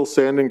with Keel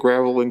Sand and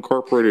Gravel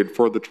Incorporated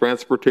for the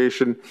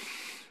transportation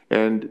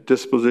and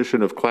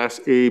disposition of Class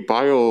A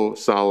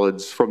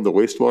biosolids from the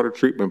wastewater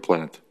treatment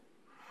plant.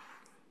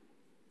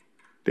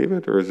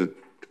 David, or is it?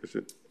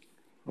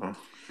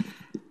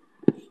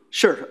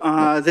 Sure.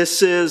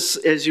 This is,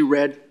 as you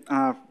read,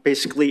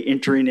 basically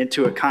entering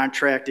into a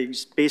contract,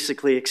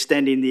 basically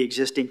extending the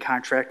existing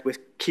contract with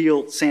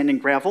Keel Sand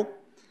and Gravel.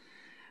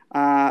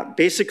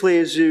 Basically,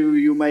 as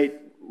you might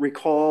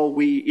recall,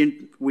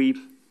 we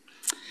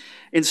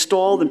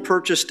installed and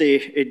purchased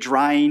a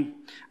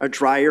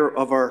dryer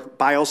of our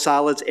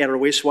biosolids at our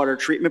wastewater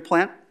treatment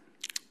plant.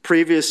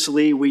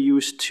 Previously, we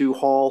used to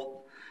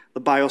haul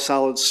the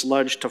biosolids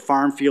sludge to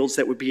farm fields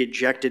that would be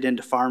ejected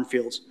into farm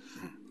fields.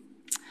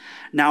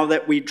 Now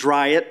that we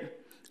dry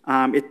it,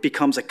 it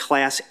becomes a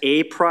Class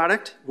A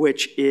product,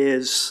 which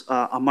is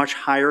a much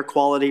higher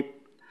quality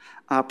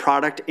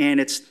product, and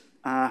it's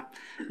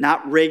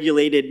not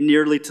regulated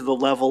nearly to the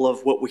level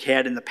of what we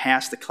had in the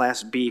past, the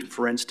Class B,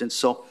 for instance.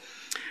 So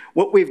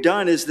what we've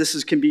done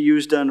is can be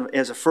used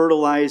as a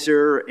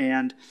fertilizer,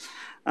 and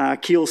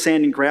Keel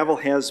Sand and Gravel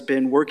has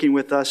been working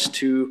with us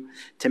to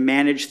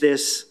manage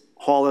this,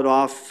 haul it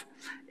off,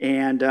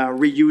 and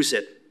reuse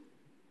it.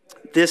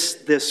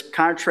 This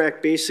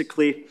contract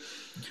basically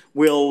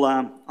will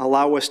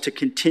allow us to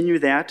continue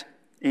that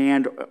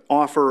and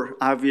offer,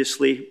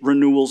 obviously,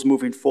 renewals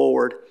moving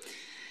forward.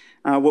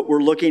 What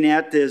we're looking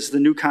at is the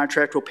new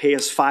contract will pay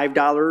us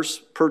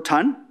 $5 per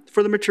ton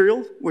for the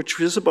material, which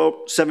is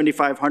about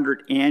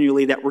 $7,500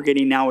 annually that we're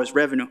getting now as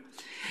revenue.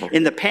 Okay.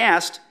 In the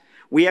past,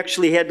 we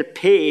actually had to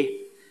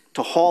pay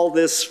to haul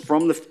this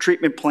from the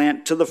treatment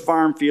plant to the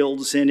farm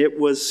fields, and it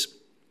was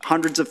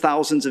hundreds of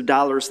thousands of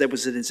dollars that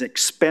was an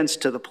expense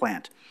to the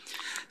plant.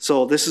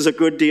 So this is a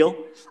good deal,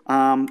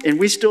 and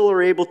we still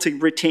are able to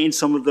retain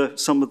some of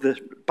the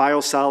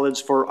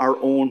biosolids for our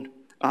own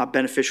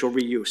beneficial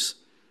reuse.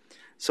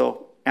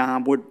 So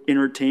would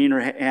entertain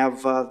or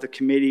have the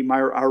committee,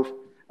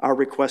 our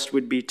request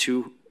would be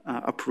to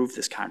approve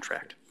this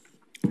contract.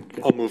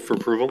 I'll move for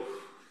approval.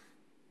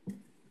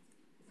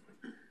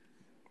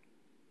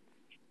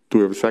 Do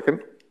we have a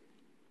second?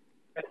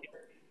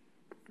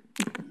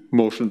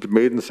 Motion's been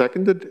made and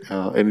seconded.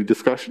 Any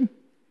discussion?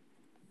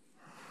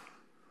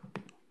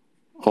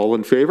 All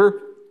in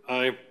favor?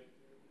 Aye.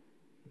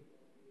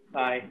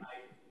 Aye.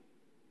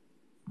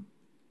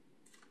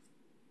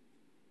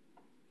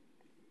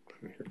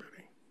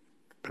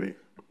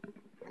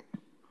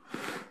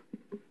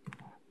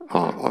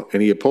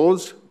 Any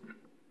opposed?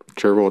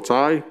 Chair votes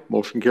aye.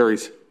 Motion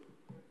carries.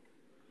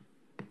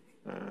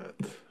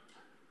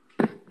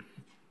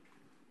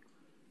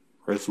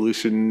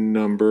 Resolution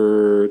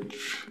number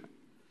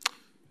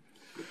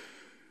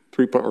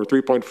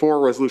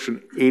 3.4,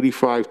 Resolution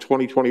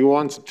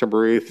 85-2021,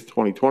 September 8th,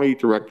 2020,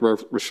 direct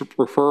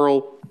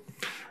referral.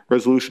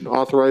 Resolution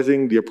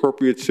authorizing the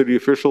appropriate city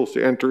officials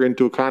to enter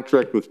into a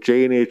contract with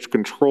J&H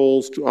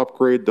Controls to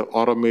upgrade the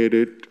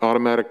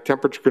automatic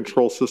temperature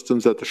control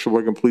systems at the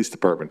Sheboygan Police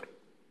Department.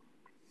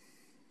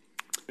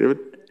 David?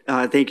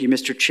 Thank you,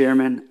 Mr.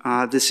 Chairman.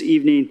 This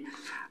evening,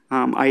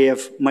 I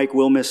have Mike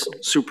Wilmus,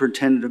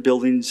 Superintendent of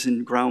Buildings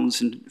and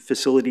Grounds and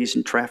Facilities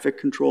and Traffic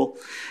Control.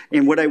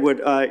 And what I would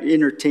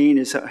entertain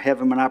is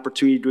have him an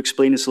opportunity to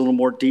explain this in a little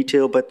more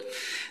detail, but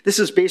this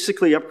is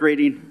basically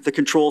upgrading the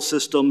control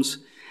systems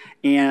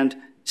and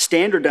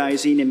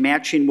standardizing and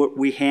matching what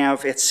we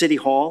have at City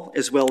Hall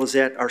as well as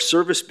at our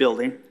service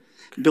building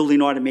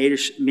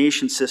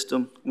automation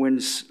system. When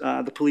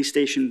the police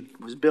station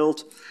was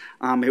built,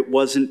 it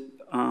wasn't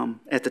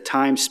at the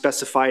time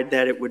specified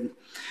that it would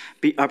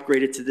be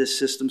upgraded to this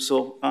system.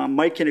 So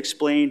Mike can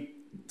explain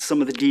some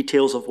of the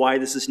details of why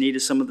this is needed.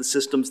 Some of the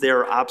systems there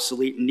are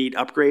obsolete and need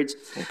upgrades.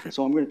 Okay.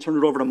 So I'm going to turn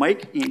it over to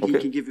Mike, and he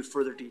can give you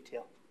further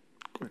detail.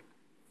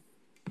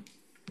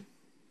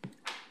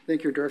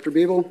 Thank you, Director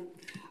Beeble.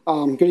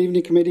 Good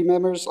evening, committee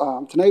members.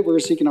 Tonight we're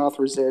seeking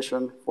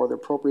authorization for the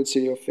appropriate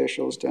city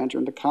officials to enter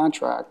into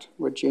contract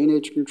with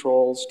J&H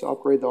Controls to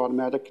upgrade the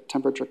automatic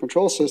temperature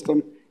control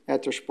system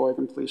at the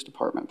Sheboygan Police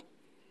Department.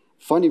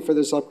 Funding for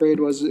this upgrade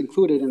was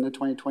included in the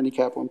 2020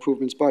 capital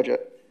improvements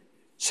budget.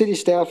 City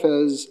staff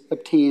has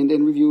obtained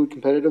and reviewed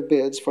competitive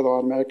bids for the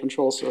automatic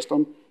control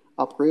system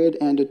upgrade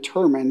and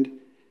determined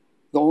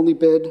the only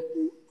bid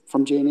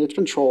from J&H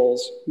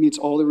Controls meets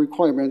all the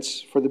requirements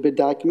for the bid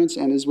documents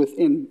and is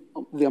within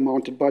the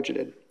amount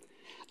budgeted.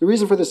 The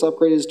reason for this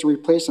upgrade is to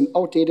replace an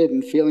outdated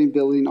and failing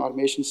building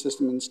automation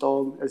system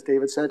installed, as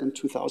David said, in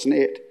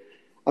 2008.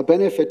 A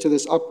benefit to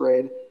this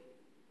upgrade,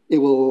 it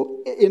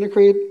will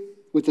integrate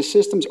with the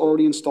systems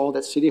already installed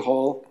at City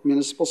Hall,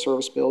 Municipal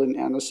Service Building,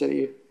 and the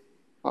City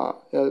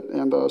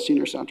and the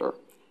Senior Center.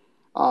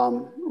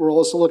 We're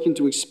also looking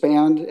to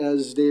expand,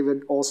 as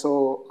David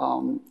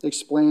also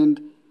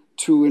explained,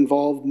 to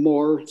involve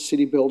more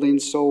city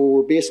buildings. So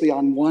we're basically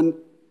on one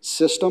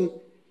system,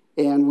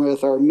 and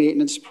with our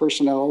maintenance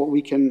personnel,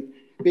 we can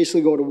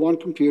basically go to one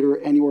computer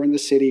anywhere in the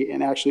city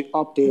and actually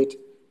update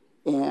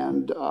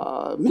and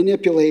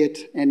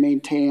manipulate and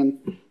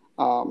maintain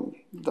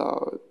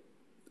the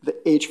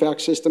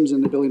HVAC systems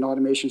and the building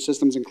automation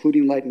systems,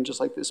 including lighting, just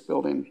like this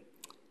building.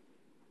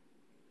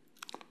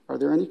 Are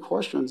there any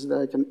questions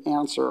that I can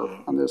answer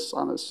on this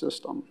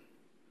system?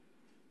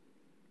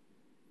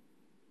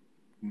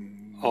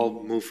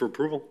 I'll move for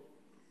approval.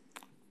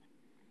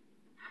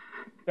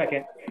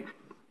 Second.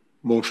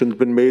 Motion's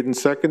been made and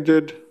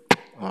seconded.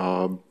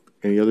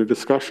 Any other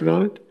discussion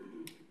on it?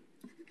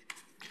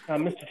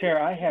 Mr.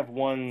 Chair, I have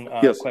one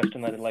Yes.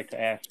 question that I'd like to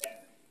ask.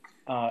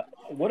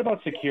 What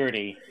about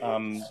security?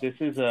 This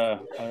is a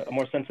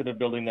more sensitive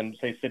building than,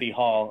 say, City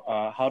Hall.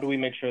 How do we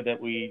make sure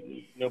that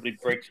nobody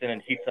breaks in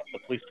and heats up the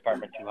police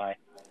department too high?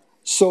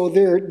 So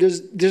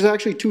there's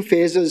actually two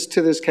phases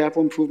to this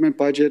capital improvement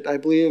budget. I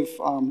believe,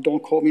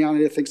 don't quote me on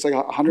it, I think it's like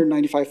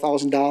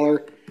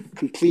 $195,000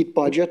 complete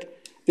budget.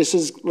 This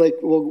is like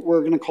what we're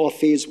going to call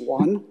phase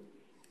one.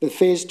 The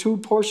phase two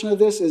portion of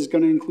this is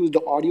going to include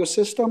the audio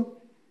system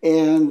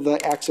and the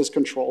access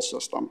control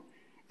system.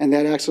 And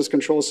that access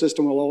control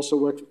system will also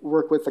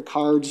work with the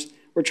cards.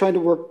 We're trying to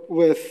work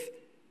with,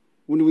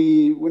 when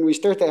we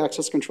start the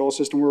access control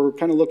system, we're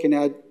kind of looking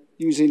at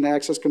using the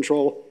access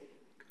control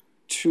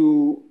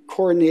to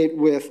coordinate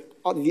with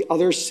the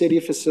other city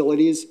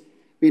facilities,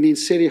 meaning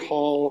City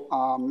Hall,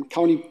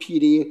 County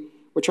PD.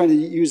 We're trying to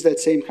use that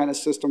same kind of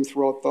system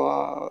throughout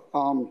the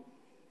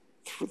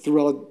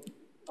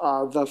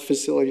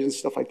facilities and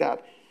stuff like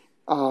that.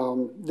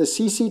 The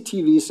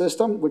CCTV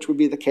system, which would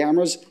be the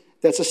cameras,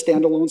 that's a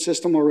standalone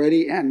system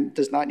already and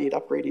does not need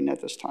upgrading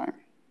at this time.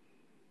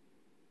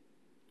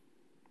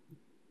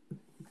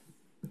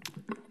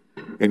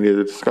 Any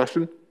other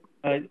discussion?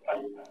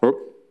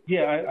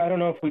 Yeah, I don't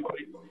know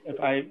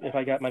if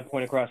I got my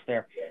point across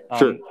there.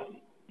 Sure.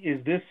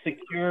 Is this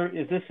secure?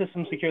 Is this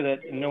system secure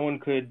that no one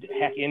could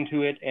hack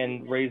into it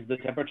and raise the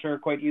temperature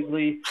quite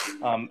easily?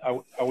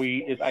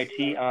 Is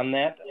IT on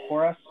that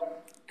for us?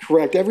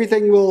 Correct.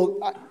 Everything will,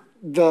 how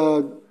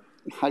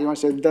do you want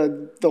to say,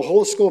 the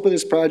whole scope of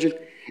this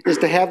project is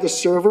to have the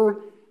server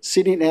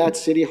sitting at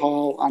City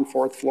Hall on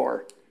 4th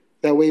floor.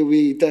 That way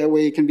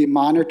it can be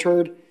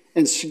monitored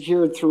and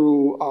secured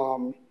through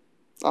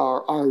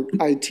our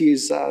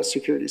IT's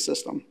security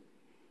system.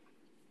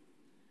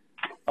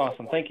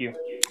 Awesome. Thank you.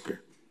 Okay.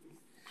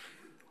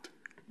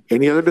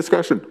 Any other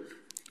discussion?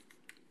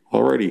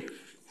 Alrighty.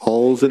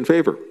 All's in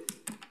favor?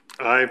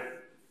 Aye.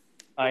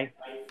 Aye.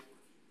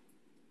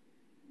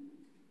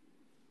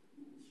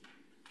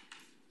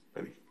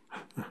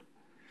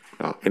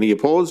 Any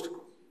opposed?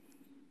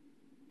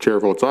 Chair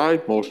votes aye.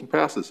 Motion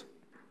passes.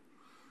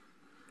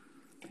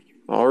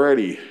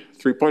 Alrighty.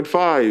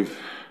 3.5.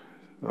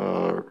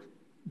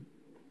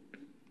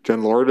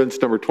 General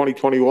Ordinance number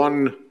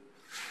 2021,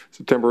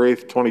 September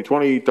 8th,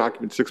 2020,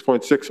 document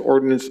 6.6,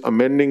 ordinance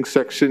amending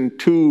section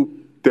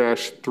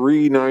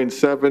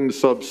 2-397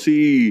 sub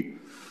C,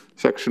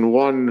 section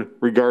 1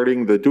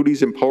 regarding the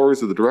duties and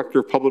powers of the Director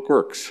of Public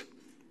Works.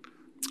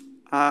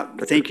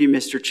 Thank you,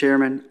 Mr.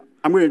 Chairman.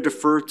 I'm going to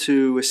defer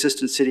to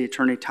Assistant City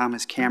Attorney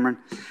Thomas Cameron.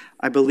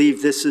 I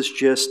believe this is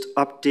just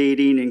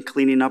updating and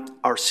cleaning up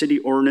our city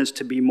ordinance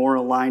to be more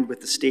aligned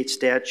with the state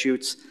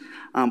statutes.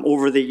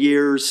 Over the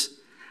years,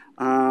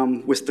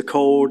 with the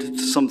code,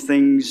 some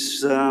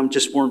things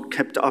just weren't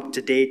kept up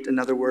to date, in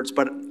other words,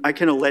 but I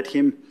kind of let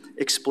him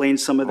explain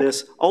some of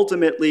this.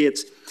 Ultimately,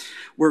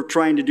 we're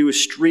trying to do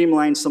is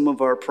streamline some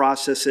of our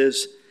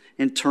processes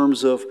in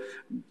terms of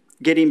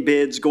getting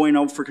bids, going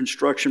out for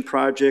construction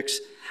projects.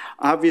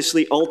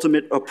 Obviously,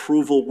 ultimate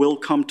approval will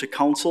come to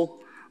council,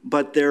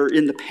 but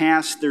in the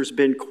past, there's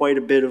been quite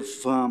a bit of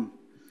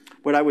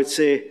what I would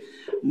say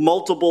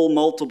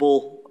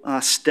multiple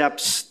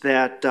steps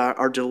that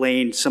are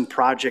delaying some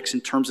projects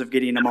in terms of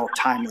getting them out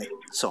timely.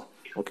 So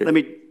okay.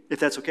 If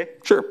that's okay.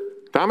 Sure.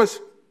 Thomas?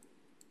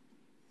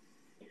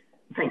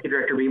 Thank you,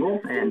 Director Beeble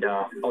and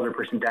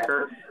Alderperson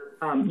Decker.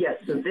 Yes,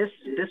 so this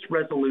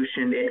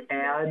resolution, it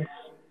adds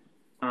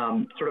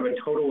sort of a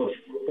total of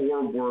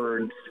 4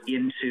 words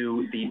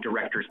into the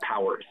director's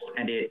powers.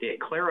 And it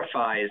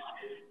clarifies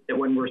that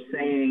when we're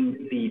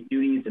saying the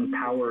duties and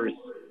powers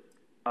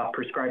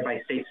prescribed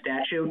by state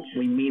statute,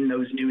 we mean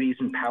those duties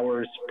and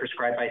powers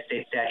prescribed by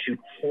state statute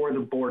for the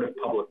Board of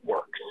Public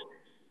Works.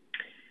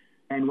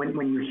 And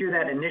when you hear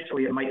that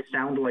initially, it might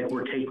sound like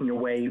we're taking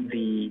away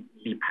the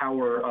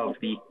power of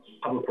the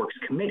Public Works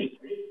Committee,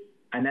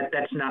 and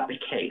that's not the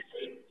case.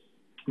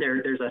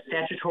 There's a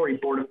statutory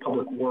Board of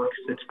Public Works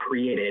that's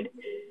created,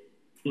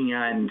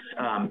 and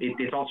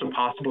it's also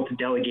possible to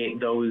delegate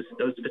those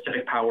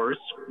specific powers,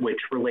 which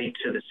relate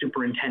to the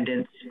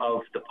superintendents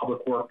of the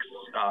public works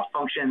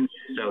functions,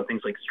 so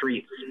things like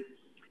streets,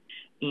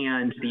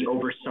 and the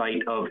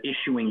oversight of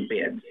issuing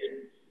bids.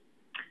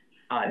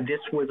 This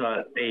was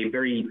a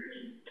very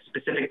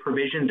specific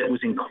provision that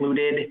was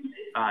included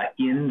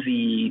in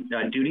the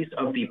duties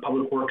of the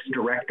Public Works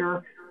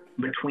Director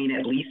between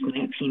at least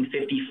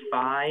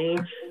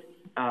 1955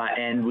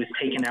 and was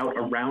taken out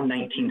around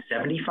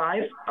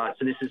 1975.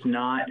 So this is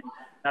not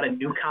a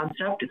new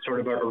concept. It's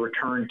sort of a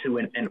return to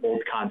an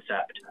old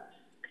concept.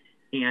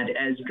 And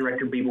as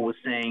Director Beeble was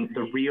saying,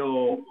 the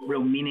real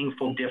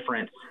meaningful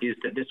difference is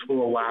that this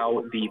will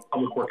allow the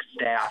Public Works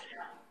staff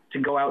to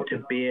go out to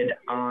bid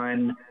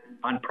on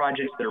on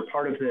projects that are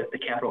part of the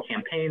capital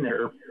campaign, that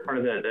are part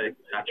of the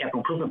capital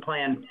improvement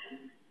plan,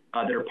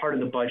 that are part of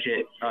the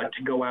budget,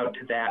 to go out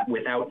to that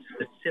without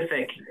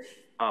specific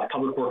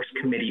Public Works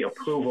Committee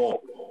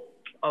approval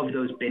of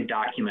those bid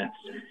documents,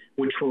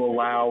 which will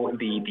allow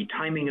the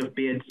timing of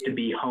bids to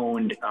be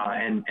honed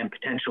and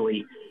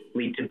potentially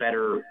lead to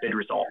better bid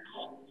results.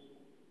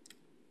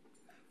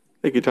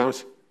 Thank you,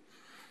 Thomas.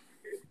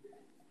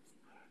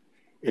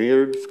 Any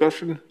other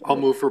discussion? I'll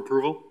move for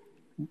approval.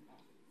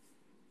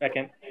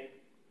 Second.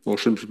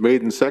 Motion's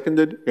made and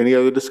seconded. Any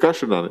other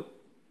discussion on it?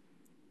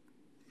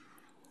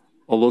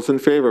 All those in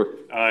favor?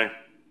 Aye.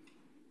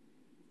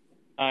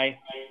 Aye.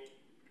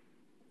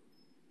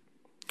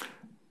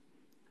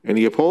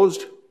 Any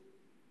opposed?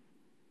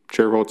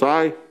 Chair votes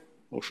aye.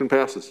 Motion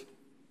passes.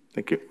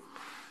 Thank you.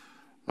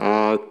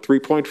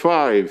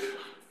 3.5,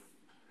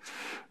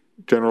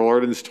 General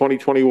Ordinance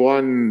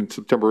 2021,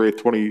 September 8th,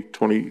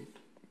 2020,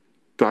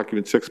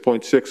 Document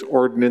 6.6,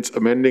 Ordinance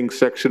amending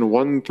Section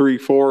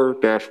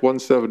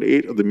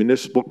 134-178 of the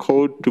Municipal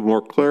Code to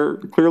more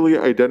clearly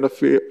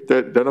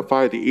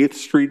identify the 8th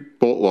Street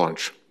boat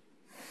launch.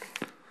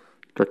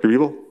 Director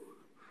Evil.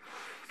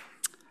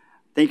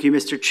 Thank you,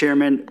 Mr.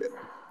 Chairman.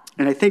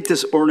 And I think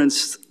this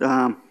ordinance,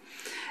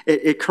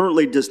 it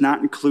currently does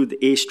not include the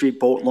 8th Street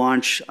boat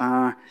launch.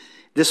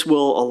 This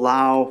will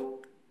allow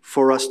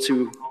for us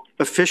to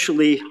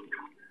officially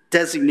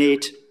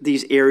designate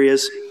these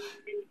areas.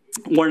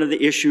 One of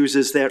the issues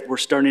is that we're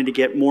starting to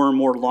get more and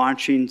more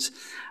launchings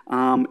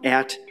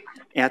at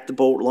the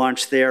boat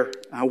launch there,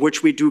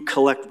 which we do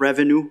collect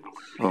revenue,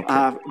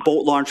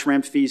 boat launch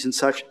ramp fees and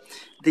such.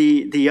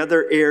 The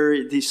other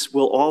area, this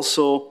will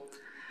also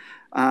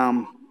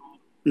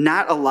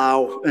not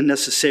allow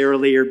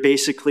necessarily, or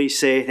basically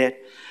say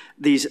that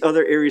these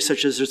other areas,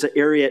 such as there's an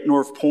area at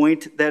North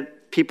Point that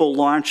people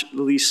launch at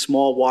least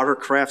small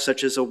watercraft,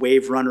 such as a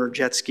wave runner or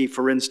jet ski,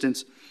 for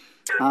instance.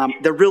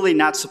 They're really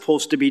not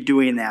supposed to be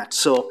doing that.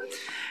 So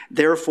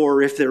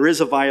therefore, if there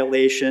is a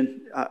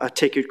violation, a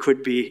ticket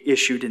could be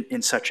issued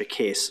in such a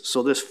case.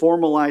 So this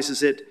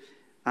formalizes it.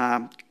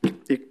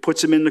 It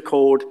puts them in the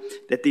code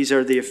that these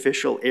are the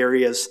official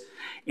areas.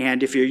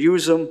 And if you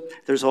use them,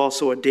 there's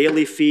also a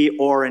daily fee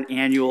or an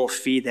annual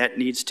fee that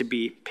needs to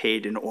be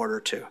paid in order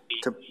to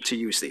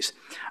use these.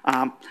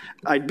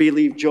 I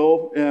believe,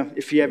 Joe,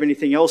 if you have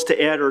anything else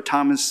to add, or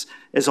Thomas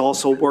has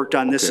also worked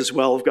on this as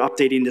well, of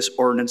updating this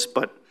ordinance,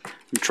 but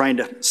I'm trying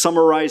to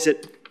summarize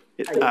it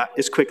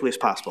as quickly as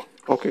possible.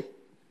 Okay.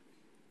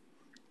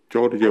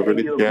 Joe, did you have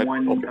anything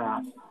to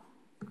add?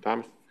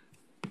 Thomas?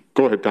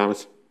 Go ahead,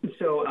 Thomas.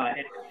 So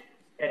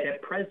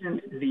at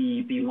present,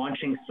 the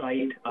launching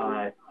site,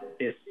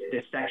 this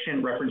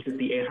section references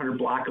the 800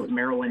 block of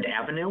Maryland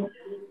Avenue,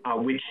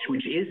 which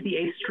is the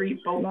 8th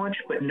Street boat launch,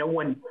 but no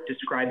one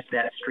describes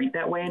that street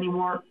that way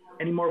anymore,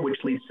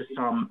 which leads to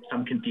some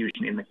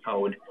confusion in the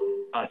code.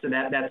 So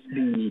that's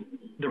the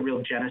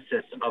real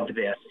genesis of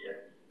this.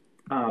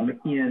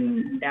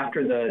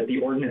 After the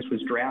ordinance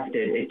was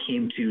drafted, it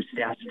came to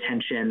staff's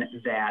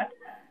attention that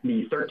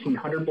the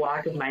 1300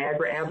 block of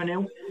Niagara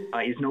Avenue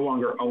is no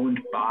longer owned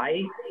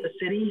by the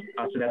city,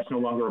 so that's no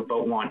longer a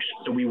boat launch.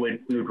 So we would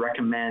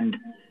recommend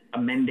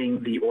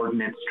amending the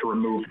ordinance to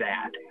remove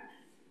that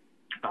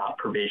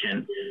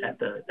provision at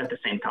the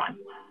same time.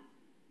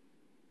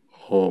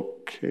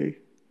 Okay.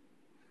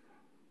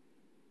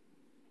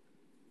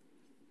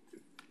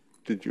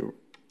 Did you?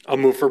 I'll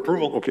move for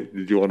approval. Okay.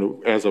 Did you want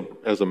to,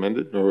 as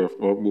amended, or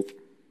move?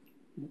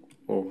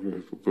 Oh, we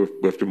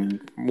have to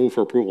move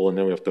for approval and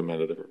then we have to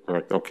amend it,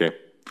 correct? Okay. Do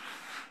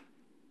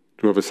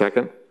we have a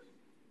second?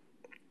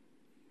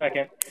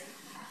 Second.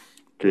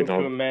 Okay, move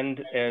to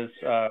amend as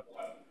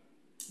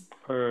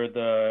per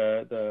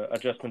the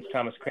adjustments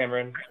Thomas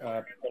Cameron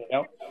pointed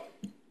out.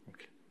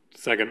 Okay.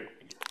 Second.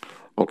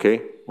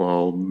 Okay.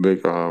 Well,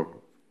 make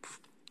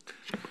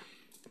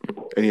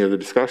any other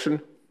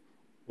discussion?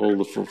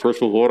 Well,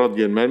 first we'll vote on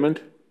the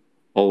amendment.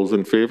 All those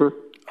in favor?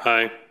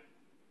 Aye.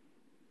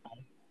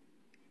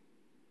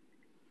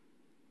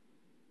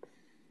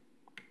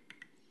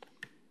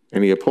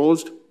 Any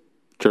opposed?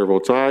 Chair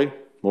votes aye.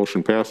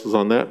 Motion passes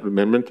on that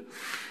amendment.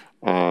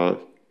 Then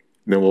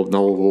we'll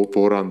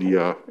vote on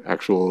the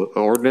actual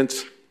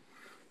ordinance.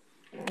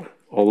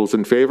 All those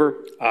in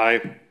favor?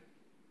 Aye.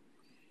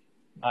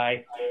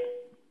 Aye.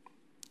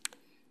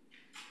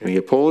 Any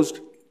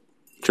opposed?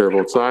 Chair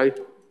votes aye.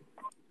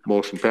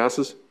 Motion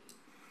passes.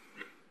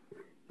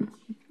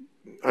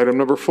 Item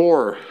number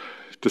 4,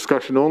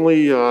 discussion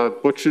only,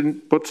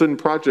 Butson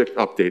project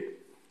update.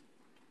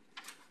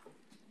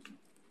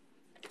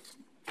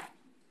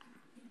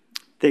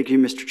 Thank you,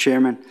 Mr.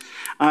 Chairman.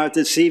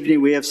 This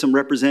evening, we have some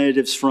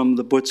representatives from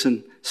the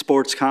Butson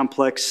Sports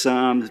Complex,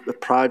 a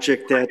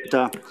project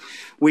that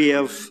we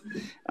have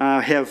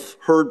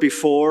heard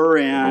before,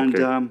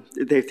 and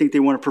they think they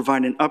want to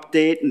provide an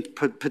update and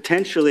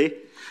potentially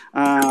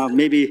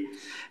maybe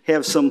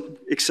have some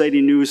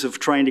exciting news of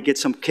trying to get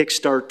some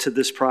kickstart to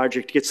this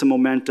project, get some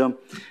momentum.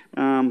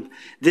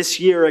 This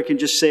year, I can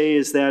just say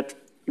is that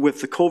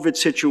with the COVID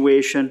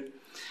situation,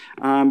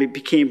 it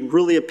became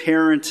really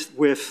apparent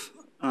with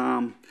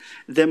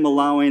them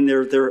allowing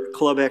their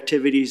club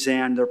activities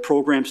and their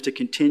programs to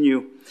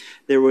continue,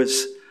 there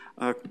was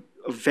a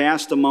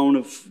vast amount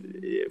of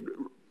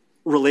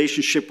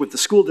relationship with the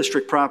school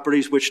district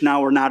properties, which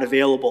now are not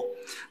available.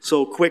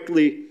 So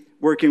quickly,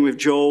 working with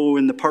Joe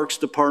in the Parks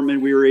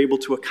Department, we were able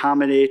to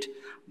accommodate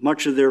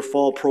much of their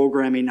fall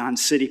programming on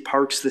city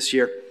parks this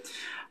year.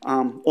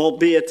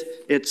 Albeit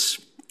it's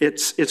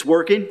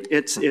working,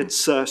 it's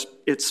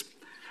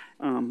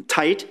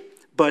tight,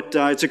 but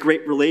it's a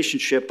great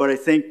relationship. But I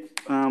think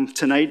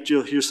tonight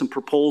you'll hear some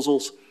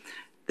proposals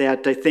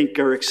that I think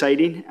are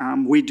exciting.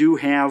 We do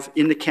have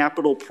in the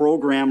capital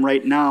program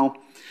right now,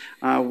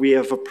 we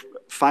have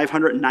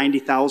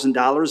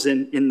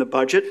 $590,000 in the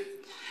budget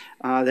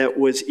that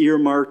was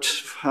earmarked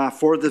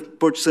for the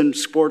Butchson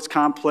Sports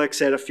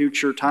Complex at a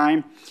future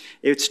time.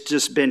 It's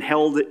just been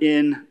held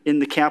in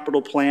the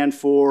capital plan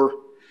for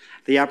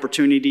the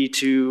opportunity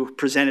to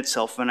present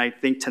itself. And I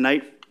think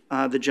tonight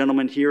the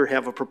gentlemen here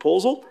have a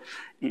proposal.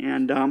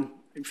 And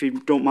if you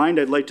don't mind,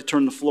 I'd like to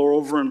turn the floor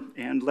over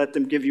and let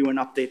them give you an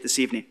update this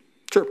evening.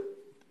 Sure,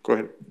 go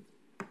ahead.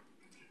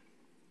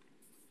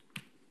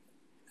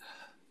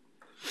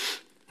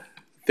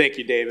 Thank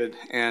you, David,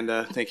 and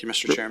thank you,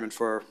 Mr. Chairman,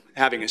 for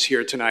having us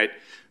here tonight,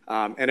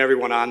 and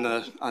everyone on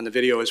the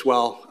video as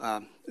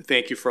well.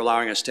 Thank you for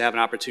allowing us to have an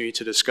opportunity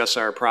to discuss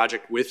our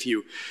project with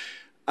you.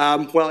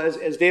 Well,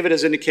 as David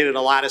has indicated,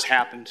 a lot has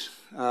happened,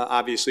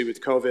 obviously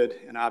with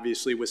COVID, and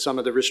obviously with some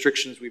of the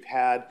restrictions we've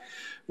had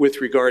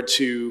with regard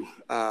to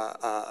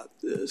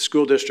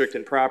school district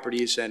and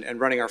properties and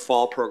running our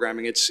fall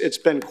programming. It's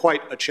been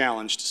quite a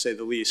challenge, to say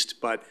the least,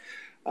 but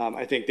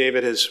I think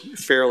David has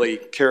fairly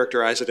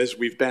characterized it as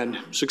we've been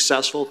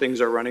successful.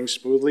 Things are running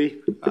smoothly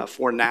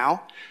for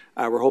now.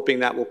 We're hoping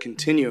that will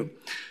continue.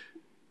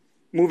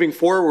 Moving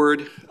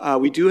forward,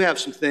 we do have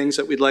some things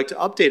that we'd like to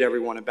update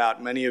everyone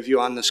about. Many of you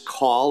on this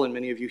call and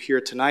many of you here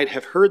tonight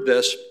have heard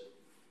this.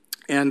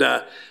 And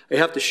I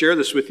have to share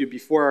this with you.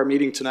 Before our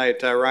meeting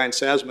tonight, Ryan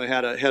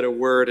Sasma had a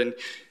word, and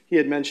he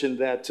had mentioned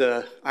that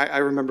I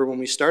remember when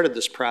we started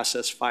this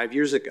process 5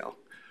 years ago,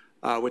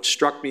 which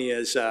struck me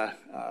as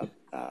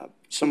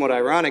somewhat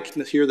ironic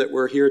here that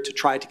we're here to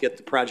try to get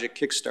the project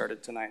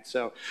kickstarted tonight.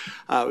 So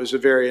it was a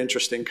very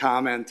interesting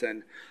comment.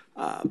 And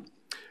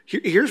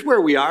here's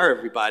where we are,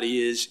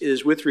 everybody,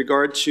 is with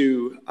regard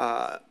to,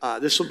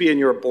 this will be in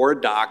your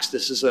board docs.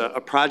 This is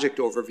a project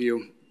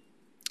overview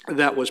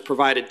that was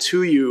provided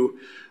to you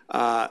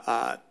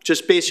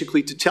just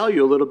basically to tell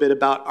you a little bit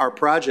about our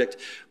project.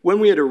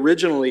 When we had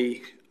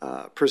originally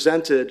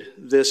presented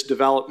this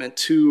development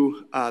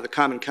to the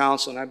Common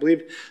Council, and I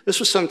believe this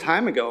was some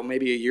time ago,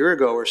 maybe a year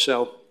ago or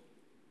so,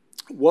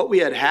 what we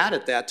had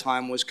at that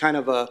time was kind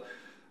of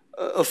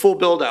a full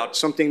build-out,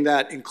 something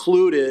that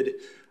included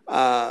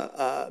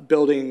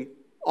building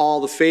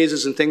all the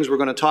phases and things we're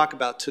going to talk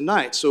about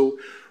tonight. So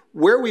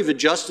where we've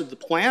adjusted the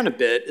plan a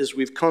bit is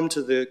we've come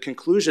to the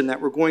conclusion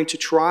that we're going to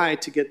try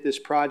to get this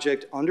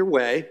project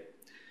underway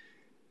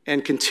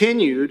and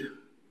continued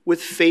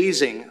with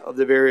phasing of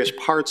the various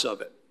parts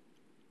of it.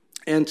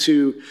 And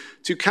to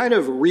kind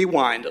of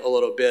rewind a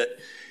little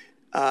bit,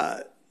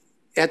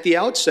 at the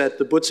outset,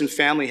 the Butson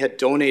family had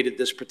donated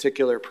this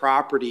particular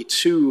property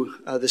to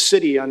the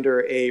city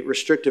under a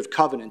restrictive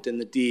covenant in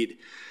the deed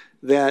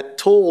that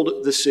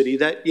told the city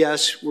that,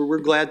 yes, we're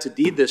glad to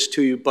deed this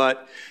to you,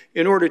 but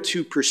in order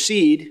to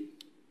proceed,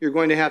 you're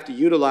going to have to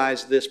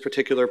utilize this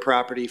particular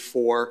property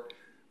for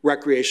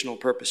recreational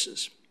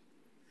purposes.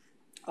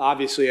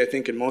 Obviously, I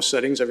think in most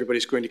settings,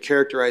 everybody's going to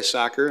characterize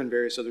soccer and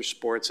various other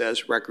sports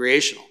as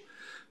recreational.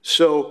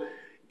 So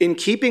in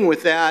keeping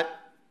with that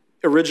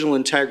original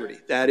integrity,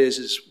 that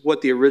is what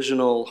the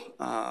original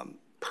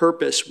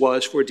purpose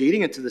was for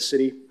deeding it to the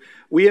city,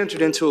 we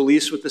entered into a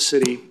lease with the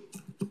city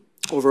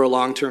over a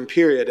long-term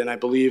period, and I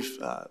believe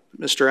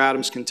Mr.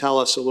 Adams can tell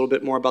us a little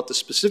bit more about the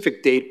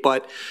specific date,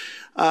 but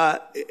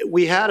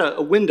we had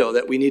a window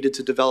that we needed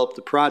to develop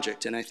the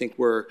project, and I think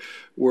we're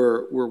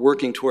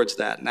working towards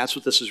that, and that's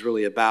what this is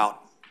really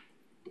about.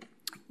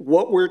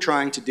 What we're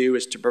trying to do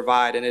is to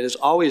provide, and it has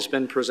always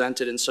been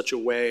presented in such a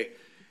way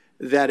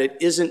that it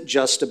isn't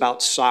just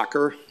about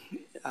soccer.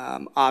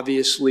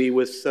 Obviously,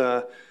 with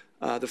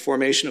the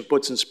formation of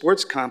Butson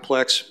Sports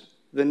Complex,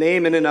 the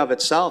name in and of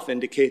itself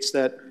indicates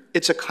that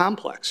it's a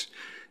complex.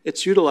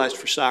 It's utilized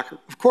for soccer.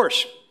 Of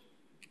course,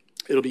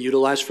 it'll be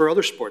utilized for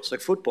other sports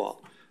like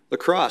football,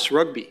 lacrosse,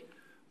 rugby,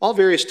 all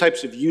various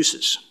types of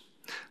uses.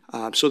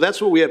 So that's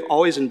what we have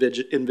always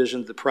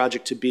envisioned the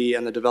project to be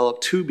and the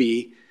developed to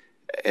be,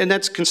 and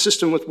that's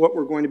consistent with what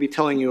we're going to be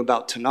telling you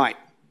about tonight.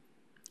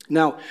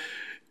 Now,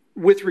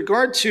 with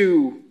regard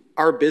to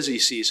our busy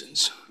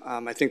seasons,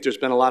 I think there's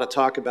been a lot of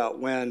talk about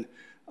when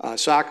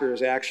soccer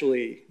is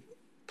actually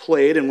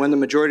played and when the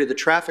majority of the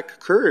traffic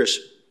occurs.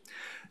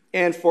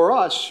 And for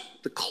us,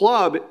 the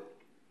club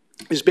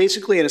is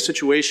basically in a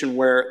situation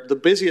where the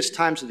busiest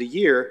times of the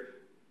year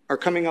are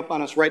coming up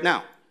on us right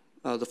now.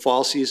 The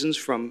fall seasons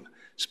from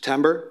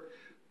September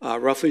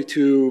roughly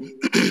to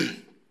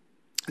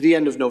the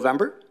end of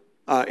November,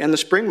 and the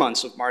spring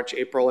months of March,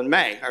 April, and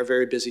May are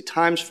very busy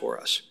times for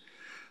us.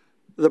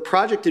 the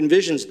project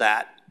envisions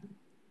that,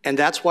 and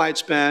that's why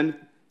it's been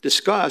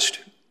discussed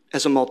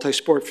as a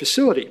multi-sport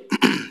facility.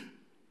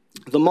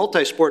 The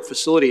multi-sport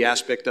facility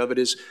aspect of it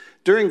is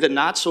during the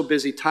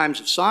not-so-busy times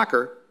of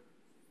soccer,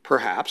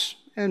 perhaps,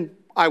 and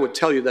I would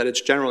tell you that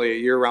it's generally a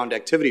year-round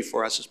activity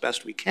for us as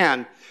best we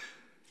can,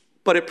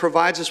 but it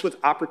provides us with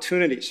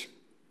opportunities.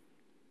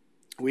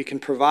 We can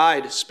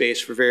provide space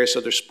for various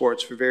other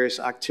sports, for various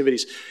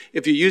activities.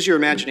 If you use your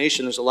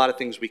imagination, there's a lot of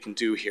things we can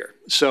do here.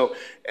 So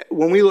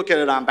when we look at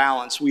it on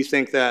balance, we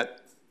think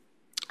that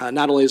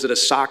not only is it a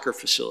soccer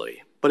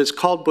facility, but it's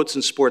called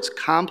Butson Sports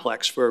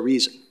Complex for a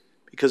reason,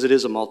 because it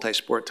is a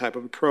multi-sport type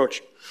of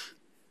approach.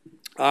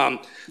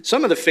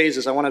 Some of the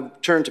phases, I want to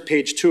turn to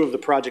page 2 of the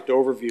project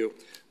overview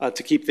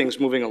to keep things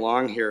moving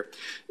along here,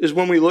 is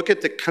when we look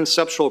at the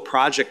conceptual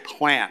project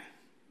plan.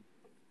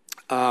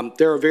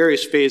 There are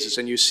various phases,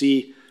 and you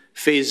see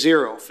phase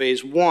 0,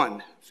 phase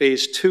 1,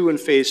 phase 2, and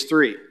phase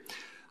 3.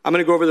 I'm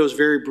going to go over those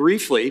very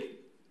briefly.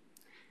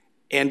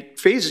 And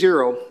phase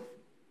 0,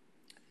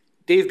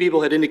 Dave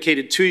Biebel had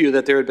indicated to you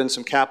that there had been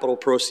some capital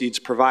proceeds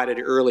provided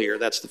earlier.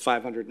 That's the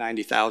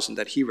 $590,000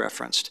 that he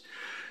referenced.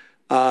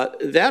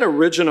 That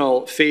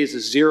original phase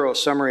 0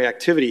 summary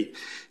activity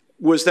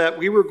was that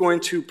we were going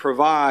to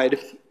provide,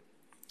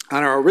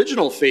 on our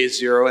original phase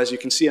 0, as you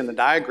can see on the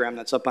diagram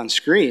that's up on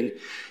screen,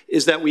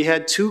 is that we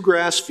had 2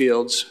 grass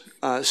fields,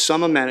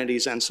 some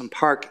amenities, and some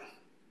parking.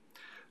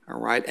 All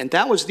right, and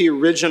that was the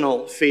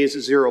original phase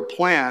 0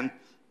 plan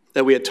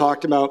that we had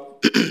talked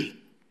about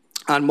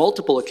on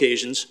multiple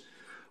occasions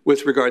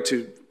with regard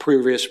to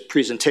previous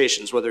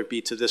presentations, whether it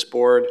be to this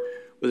board,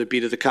 whether it be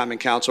to the Common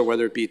Council,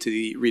 whether it be to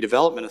the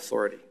Redevelopment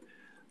Authority.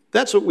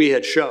 That's what we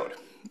had showed.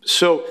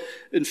 So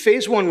in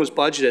phase 1 was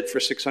budgeted for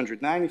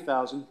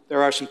 $690,000.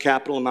 There are some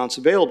capital amounts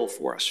available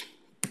for us.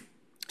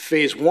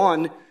 Phase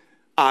 1,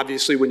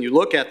 obviously, when you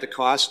look at the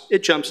cost,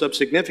 it jumps up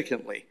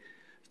significantly.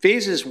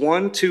 Phases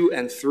 1, 2,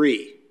 and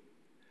 3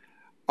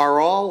 are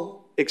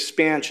all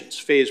expansions.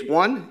 Phase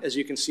 1, as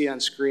you can see on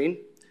screen,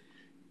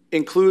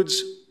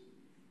 includes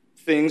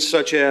things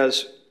such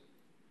as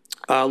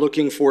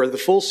looking for the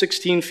full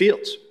 16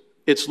 fields.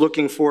 It's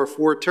looking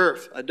for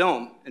turf, a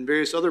dome, and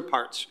various other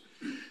parts.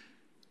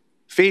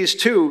 Phase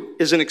 2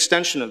 is an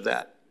extension of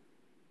that,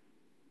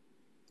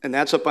 and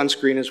that's up on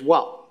screen as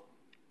well.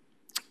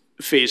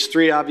 Phase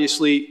 3,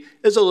 obviously,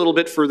 is a little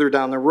bit further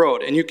down the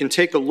road, and you can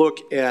take a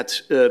look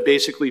at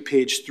basically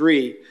page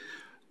 3,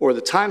 or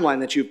the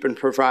timeline that you've been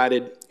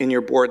provided in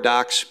your board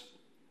docs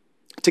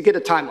to get a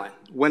timeline.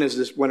 When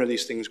are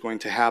these things going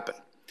to happen?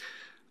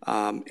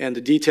 And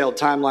the detailed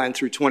timeline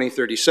through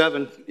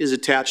 2037 is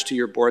attached to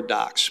your board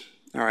docs.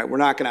 All right, we're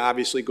not going to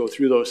obviously go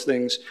through those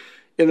things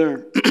in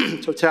their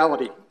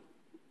totality.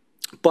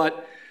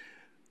 But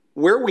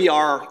where we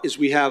are is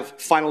we have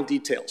final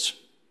details.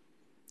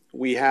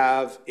 We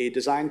have a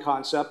design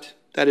concept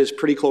that is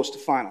pretty close to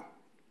final.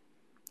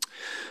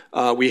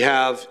 We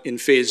have, in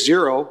phase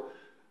 0,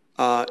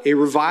 a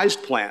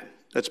revised plan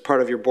that's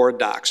part of your board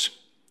docs.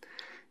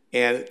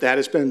 And that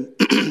has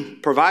been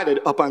provided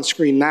up on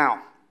screen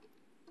now.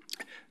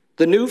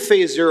 The new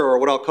phase 0, or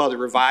what I'll call the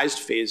revised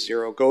phase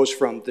 0, goes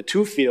from the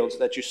 2 fields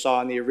that you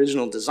saw in the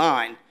original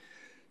design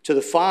to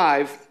the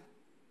 5.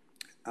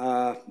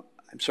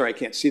 I'm sorry, I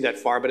can't see that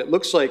far, but it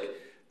looks like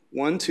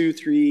 1, 2,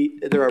 3,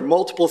 there are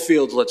multiple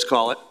fields, let's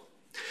call it.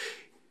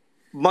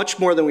 Much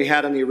more than we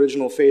had on the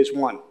original phase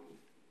 1.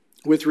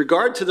 With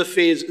regard to the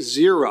phase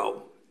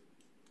 0,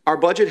 our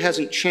budget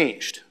hasn't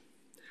changed.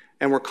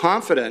 And we're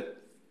confident,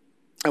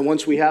 and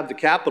once we have the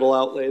capital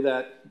outlay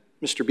that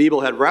Mr.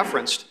 Biebel had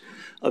referenced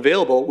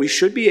available, we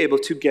should be able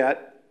to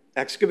get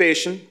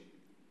excavation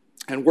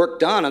and work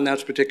done on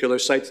those particular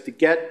sites to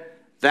get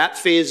that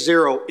phase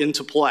 0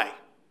 into play.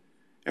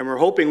 And we're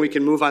hoping we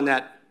can move on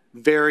that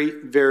very,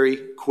 very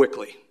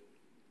quickly.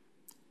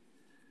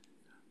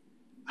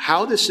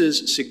 How this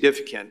is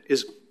significant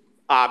is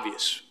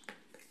obvious.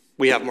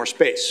 We have more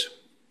space.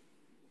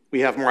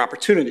 We have more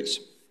opportunities.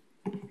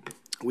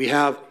 We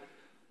have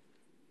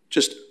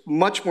just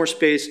much more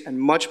space and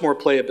much more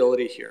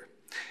playability here.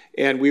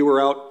 And we were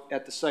out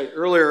at the site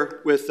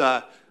earlier with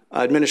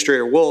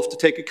Administrator Wolf to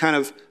take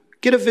a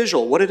get a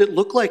visual. What did it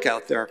look like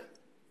out there?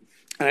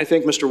 And I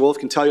think Mr. Wolf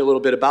can tell you a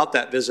little bit about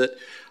that visit.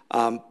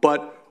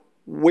 But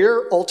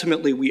where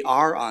ultimately we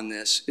are on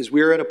this is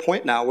we're at a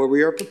point now where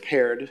we are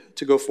prepared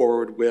to go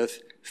forward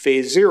with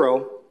phase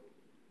 0.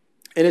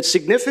 And it's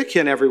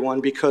significant, everyone,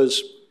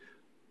 because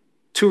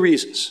 2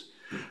 reasons.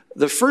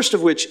 The first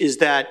of which is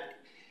that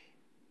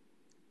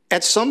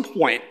at some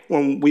point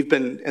when we've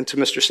been, and to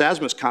Mr.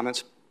 Sasma's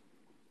comments,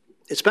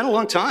 it's been a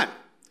long time.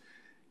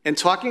 And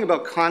talking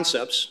about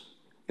concepts,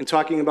 and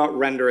talking about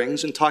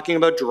renderings, and talking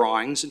about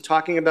drawings, and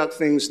talking about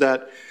things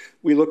that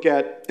we look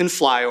at in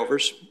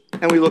flyovers,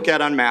 and we look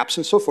at on maps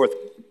and so forth,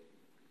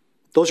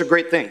 those are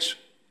great things.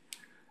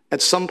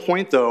 At some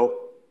point,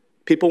 though,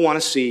 people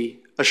want to see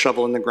a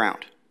shovel in the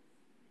ground.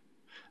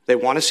 They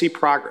want to see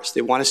progress.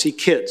 They want to see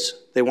kids.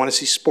 They want to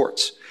see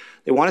sports.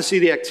 They want to see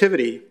the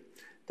activity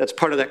that's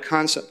part of that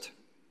concept.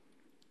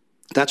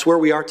 That's where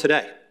we are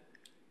today.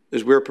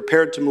 is we're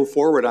prepared to move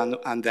forward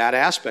on that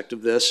aspect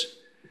of this.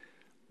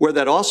 Where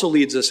that also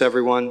leads us,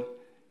 everyone,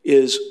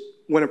 is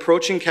when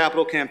approaching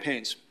capital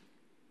campaigns,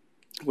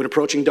 when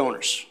approaching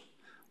donors,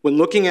 when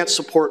looking at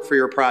support for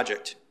your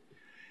project,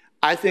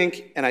 I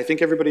think, and I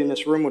think everybody in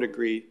this room would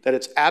agree, that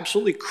it's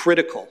absolutely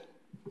critical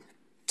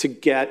to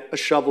get a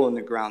shovel in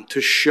the ground, to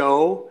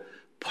show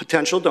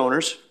potential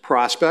donors,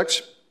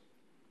 prospects,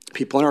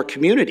 people in our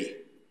community,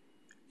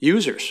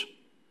 users,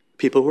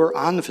 people who are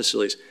on the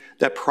facilities,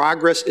 that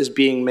progress is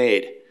being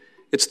made.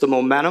 It's the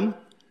momentum,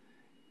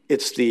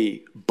 it's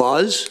the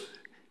buzz,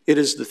 it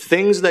is the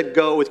things that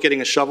go with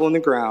getting a shovel in the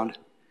ground,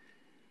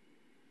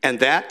 and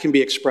that can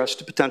be expressed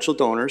to potential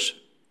donors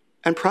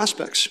and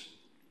prospects.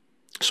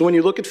 So when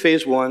you look at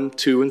phase 1,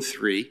 2, and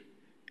 3,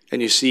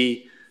 and you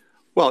see,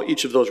 well,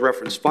 each of those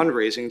reference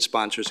fundraising,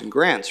 sponsors, and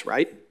grants,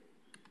 right?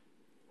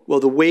 Well,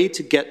 the way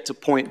to get to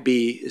point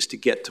B is to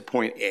get to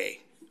point A.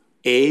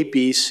 A,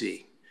 B,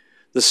 C.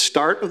 The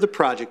start of the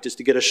project is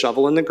to get a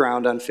shovel in the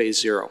ground on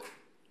phase 0.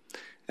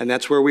 And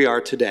that's where we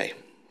are today.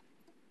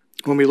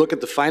 When we look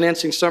at the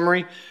financing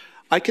summary,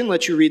 I can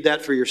let you read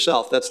that for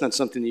yourself. That's not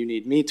something you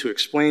need me to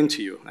explain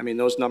to you. I mean,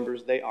 those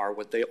numbers, they are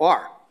what they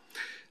are.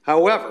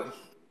 However,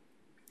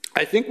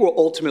 I think we're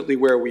ultimately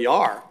where we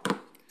are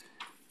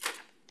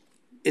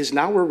is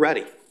now we're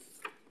ready.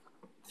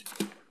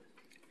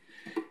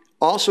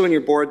 Also in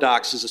your board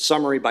docs is a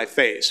summary by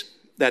phase.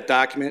 That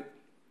document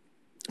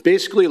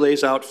basically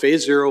lays out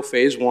phase 0,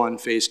 phase 1,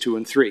 phase 2,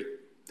 and 3.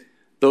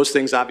 Those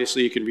things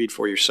obviously you can read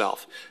for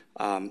yourself.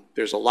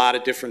 There's a lot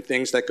of different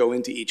things that go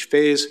into each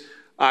phase.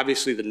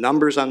 Obviously the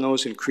numbers on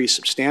those increase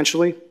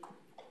substantially,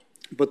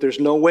 but there's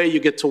no way you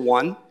get to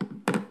 1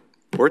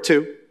 or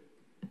 2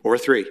 or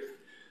 3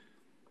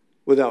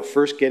 without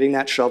first getting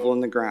that shovel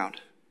in the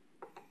ground,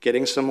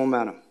 getting some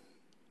momentum,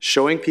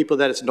 showing people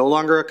that it's no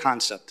longer a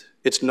concept,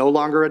 it's no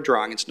longer a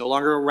drawing, it's no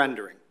longer a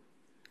rendering.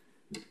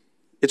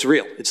 It's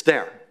real, it's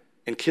there,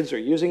 and kids are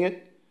using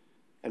it,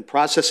 and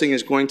processing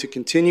is going to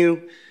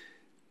continue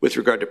with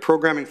regard to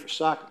programming for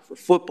soccer, for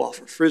football,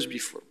 for frisbee,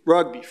 for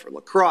rugby, for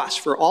lacrosse,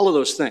 for all of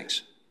those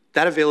things.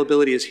 That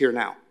availability is here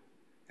now,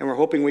 and we're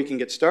hoping we can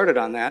get started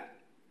on that.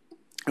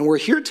 And we're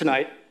here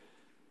tonight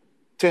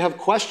to have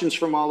questions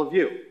from all of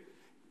you.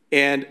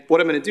 And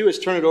what I'm going to do is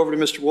turn it over to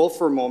Mr. Wolf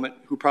for a moment,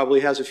 who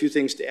probably has a few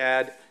things to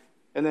add.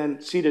 And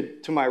then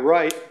seated to my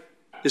right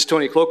is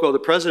Tony Cloco, the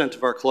president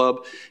of our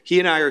club. He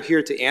and I are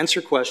here to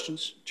answer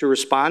questions, to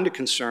respond to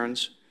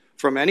concerns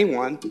from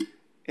anyone,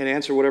 and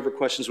answer whatever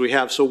questions we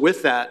have. So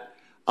with that,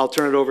 I'll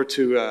turn it over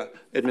to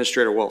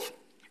Administrator Wolf.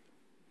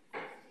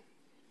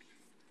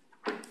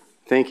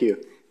 Thank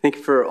you. Thank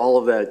you for all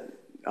of that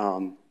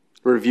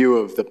review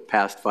of the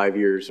past 5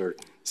 years or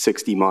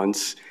 60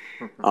 months.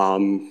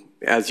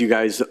 As you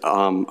guys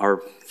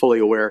are fully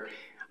aware,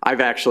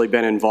 I've actually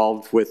been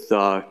involved with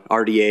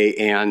RDA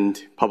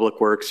and Public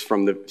Works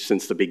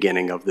since the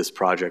beginning of this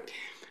project.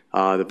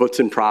 The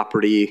Bootson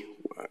property,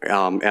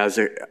 as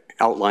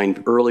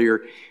outlined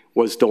earlier,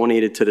 was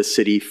donated to the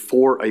city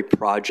for a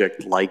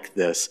project like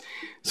this.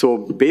 So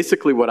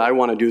basically what I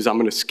want to do is I'm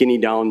going to skinny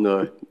down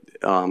the,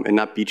 and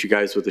not beat you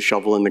guys with a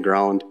shovel in the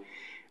ground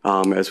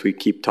as we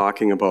keep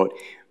talking about.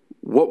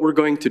 What we're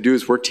going to do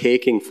is we're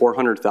taking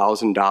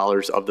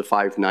 $400,000 of the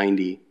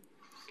 590,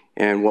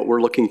 and what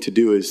we're looking to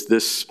do is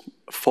this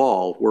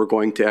fall, we're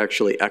going to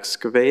actually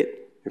excavate,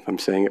 if I'm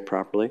saying it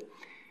properly.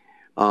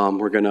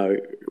 We're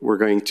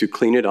going to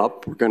clean it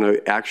up. We're going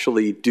to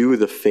actually do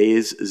the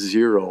phase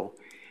 0,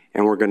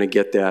 and we're going to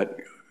get that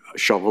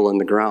shovel in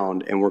the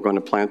ground, and we're going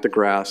to plant the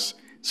grass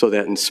so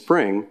that in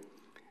spring,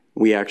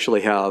 we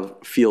actually have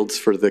fields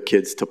for the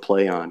kids to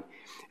play on.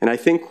 And I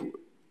think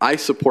I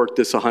support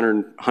this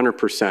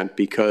 100%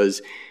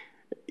 because,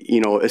 you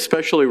know,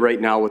 especially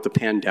right now with the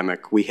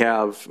pandemic, we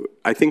have,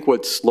 I think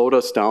what slowed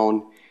us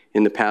down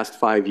in the past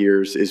 5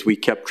 years is we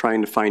kept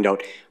trying to find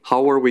out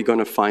how are we going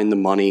to find the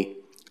money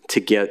to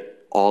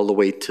get all the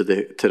way to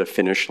the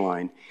finish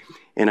line.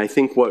 And I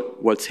think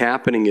what's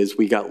happening is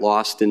we got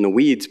lost in the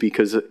weeds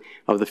because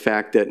of the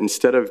fact that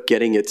instead of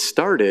getting it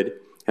started,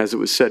 as it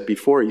was said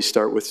before, you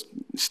start with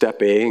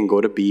step A and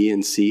go to B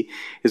and C,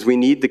 is we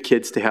need the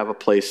kids to have a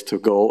place to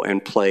go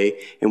and play,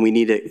 and we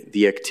need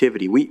the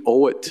activity. We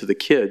owe it to the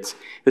kids,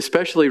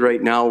 especially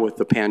right now with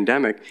the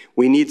pandemic.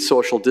 We need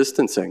social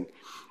distancing.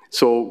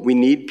 So we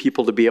need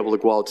people to be able to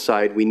go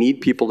outside. We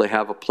need people to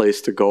have a place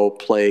to go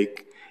play.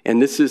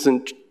 And this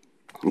isn't,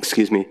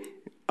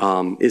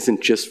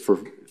 isn't just for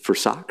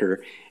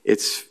soccer,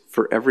 it's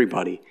for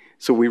everybody.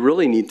 So we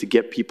really need to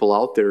get people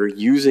out there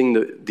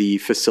using the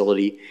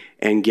facility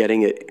and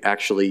getting it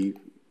actually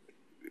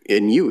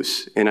in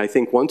use. And I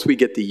think once we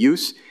get the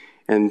use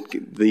and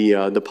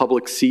the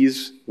public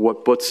sees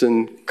what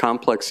Bootson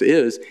Complex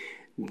is,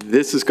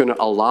 this is going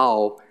to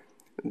allow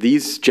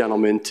these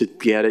gentlemen to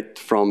get it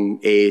from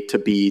A to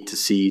B to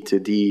C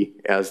to D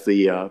as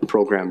the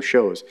program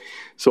shows.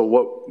 So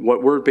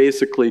what we're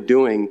basically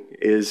doing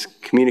is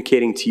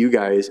communicating to you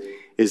guys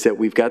is that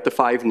we've got the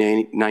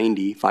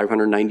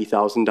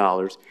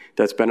 $590,000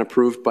 that's been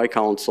approved by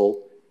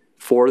council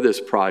for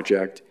this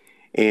project,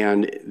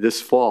 And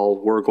this fall,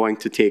 we're going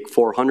to take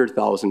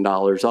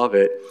 $400,000 of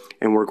it,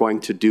 and we're going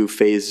to do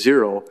phase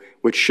 0,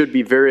 which should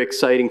be very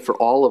exciting for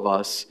all of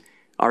us,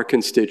 our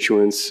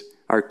constituents,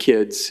 our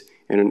kids,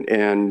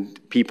 and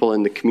people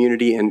in the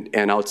community and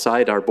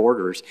outside our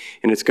borders.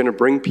 And it's going to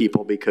bring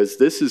people, because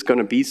this is going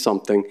to be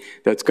something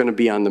that's going to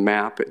be on the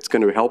map. It's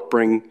going to help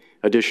bring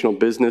additional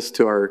business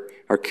to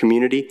our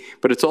community,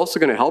 but it's also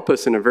going to help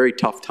us in a very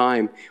tough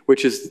time,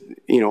 which is,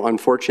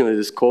 unfortunately,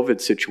 this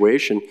COVID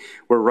situation,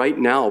 where right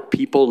now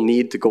people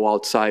need to go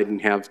outside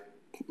and have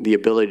the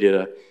ability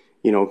to,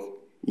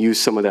 use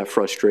some of that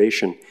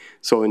frustration.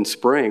 So in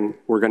spring,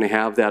 we're going to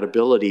have that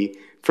ability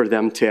for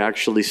them to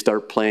actually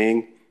start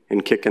playing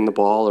and kicking the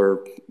ball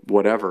or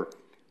whatever.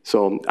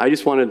 So I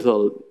just wanted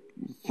to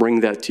bring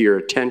that to your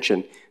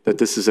attention, that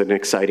this is an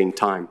exciting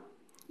time.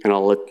 And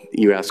I'll let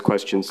you ask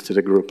questions to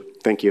the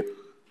group. Thank you.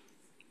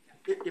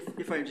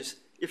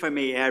 If I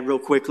may add real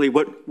quickly,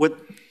 what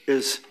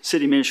as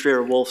City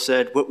Administrator Wolf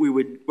said, what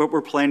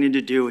we're planning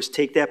to do is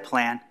take that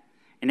plan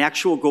and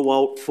actually go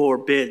out for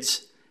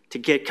bids to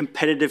get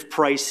competitive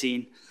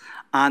pricing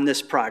on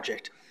this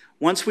project.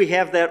 Once we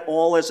have that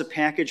all as a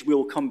package, we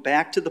will come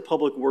back to the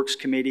Public Works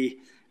Committee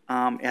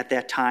at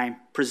that time,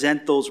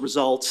 present those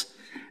results,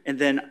 and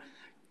then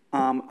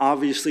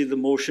obviously the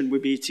motion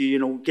would be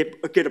to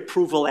get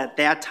approval at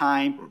that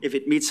time if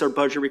it meets our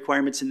budget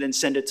requirements, and then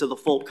send it to the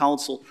full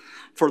council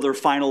for their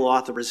final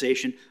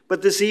authorization.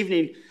 But this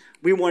evening,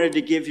 we wanted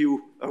to give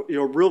you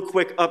a real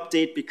quick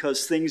update,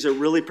 because things are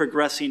really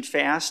progressing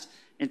fast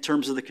in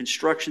terms of the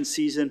construction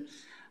season.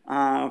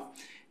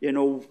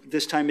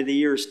 This time of the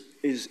year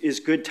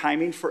is good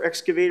timing for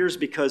excavators,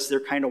 because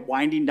they're kind of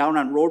winding down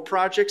on road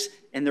projects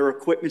and their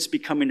equipment's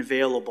becoming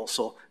available.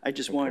 So I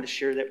just wanted to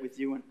share that with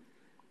you.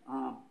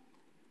 And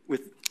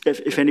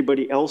if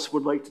anybody else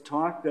would like to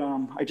talk,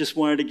 I just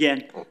wanted,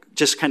 again,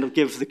 just kind of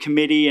give the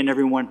committee and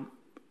everyone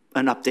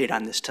an update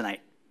on this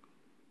tonight.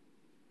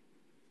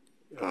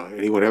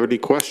 Anyone have any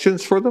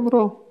questions for them at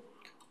all?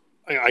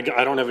 I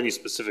don't have any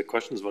specific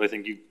questions, but I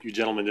think you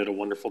gentlemen did a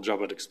wonderful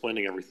job at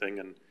explaining everything.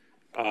 And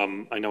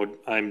I know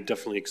I'm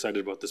definitely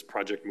excited about this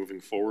project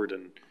moving forward.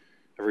 And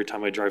every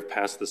time I drive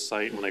past this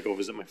site, when I go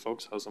visit my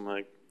folks' house, I'm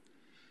like,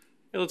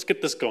 yeah, let's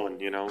get this going,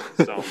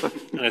 So,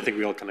 and I think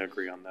we all kind of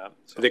agree on that.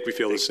 So, I think we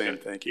feel the same.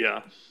 Thank you.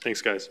 Yeah.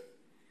 Thanks, guys.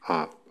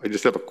 I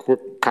just have a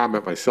quick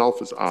comment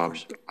myself. Is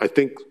I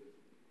think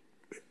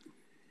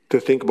to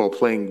think about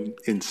playing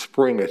in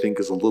spring, I think,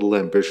 is a little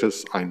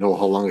ambitious. I know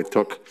how long it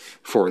took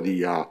for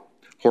the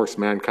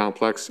Horseman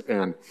complex,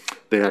 and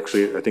they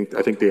actually, I think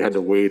they had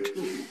to wait.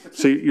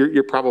 So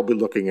you're probably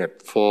looking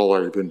at fall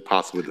or even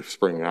possibly the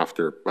spring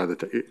after.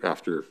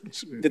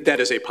 That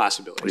is a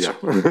possibility. Yeah,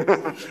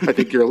 I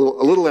think you're a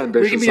little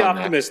ambitious. We can be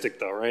optimistic,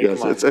 though, right?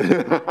 Yes,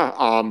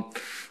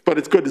 but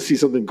it's good to see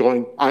something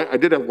going. I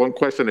did have one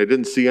question. I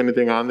didn't see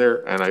anything on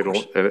there, and I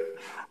don't.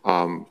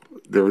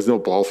 There was no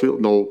ball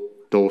field, no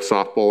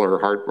softball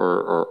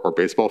or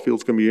baseball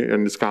fields going to be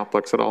in this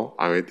complex at all?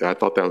 I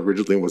thought that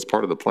originally was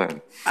part of the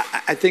plan.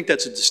 I think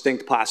that's a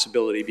distinct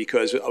possibility,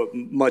 because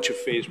much of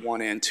phase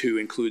 1 and 2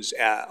 includes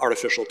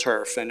artificial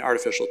turf, and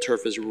artificial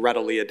turf is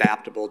readily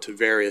adaptable to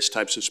various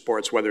types of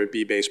sports, whether it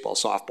be baseball,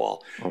 softball.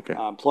 Okay.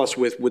 Plus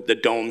with the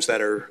domes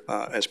that are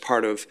as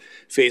part of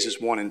phases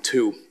 1 and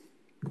 2,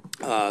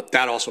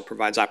 that also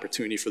provides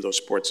opportunity for those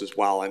sports as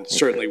well. And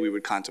certainly we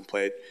would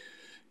contemplate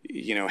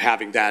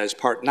having that as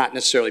part, not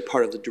necessarily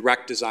part of the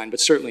direct design, but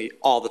certainly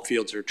all the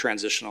fields are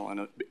transitional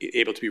and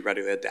able to be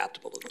readily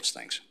adaptable to those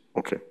things.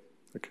 Okay.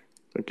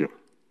 Thank you.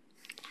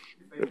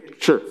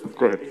 Sure,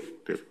 go ahead,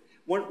 Dave.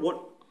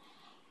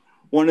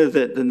 One of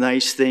the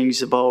nice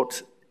things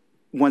about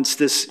once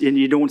this, and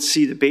you don't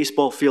see the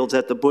baseball fields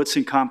at the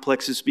Butson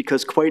complex, is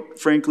because, quite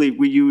frankly,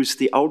 we use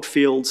the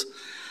outfields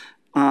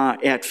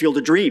at Field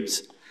of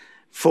Dreams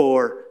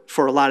for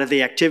a lot of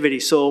the activity.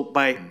 So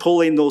by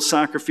pulling those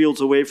soccer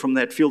fields away from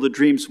that Field of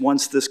Dreams,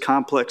 once this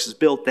complex is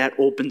built, that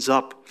opens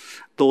up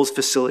those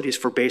facilities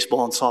for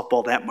baseball and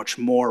softball that much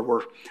more,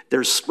 where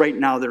right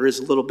now there is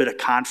a little bit of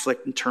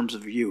conflict in terms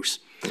of use.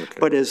 Okay.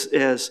 But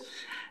as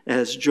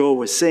Joe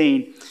was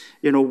saying,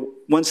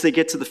 once they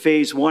get to the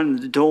phase 1,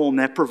 the dome,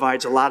 that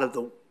provides a lot of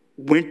the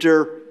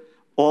winter,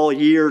 all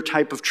year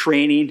type of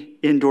training,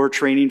 indoor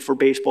training for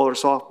baseball or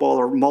softball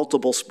or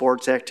multiple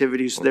sports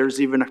activities. Okay.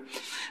 There's even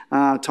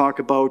talk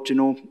about,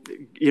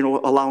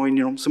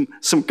 allowing,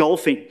 some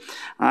golfing,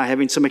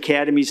 having some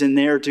academies in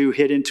there to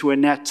hit into a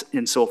net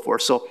and so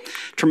forth. So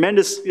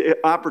tremendous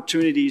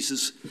opportunities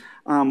is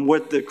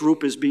what the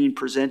group is being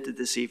presented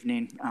this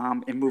evening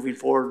and moving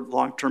forward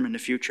long-term in the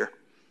future.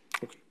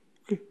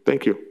 Okay.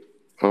 Thank you.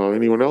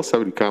 Anyone else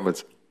have any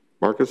comments?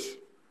 Marcus?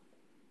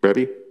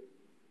 Betty?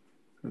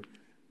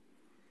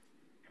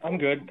 I'm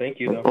good.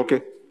 Thank you, though.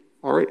 Okay.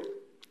 All right.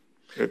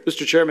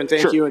 Mr. Chairman,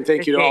 thank you, and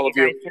thank you to all of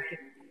you.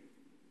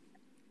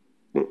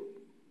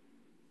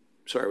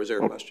 Sorry, was there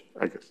a question?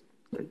 I guess.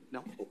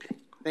 No? Okay.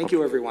 Thank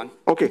you, everyone.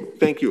 Okay,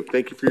 thank you.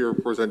 Thank you for your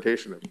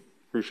presentation.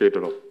 Appreciate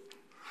it all.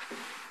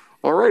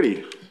 All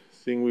righty.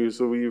 Seeing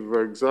we've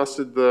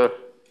exhausted the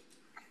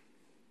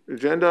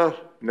agenda,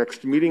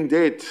 next meeting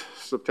date,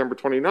 September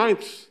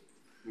 29th.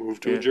 Move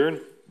to adjourn.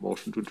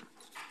 Motion to adjourn.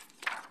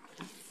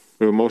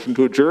 We have a motion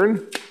to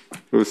adjourn.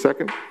 We have a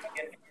second.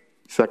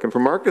 Second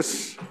from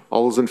Marcus.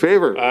 All those in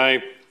favor?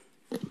 Aye.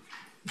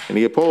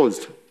 Any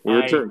opposed?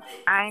 We're Aye. adjourned.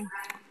 Aye.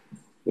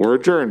 We're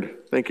adjourned.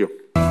 Thank you.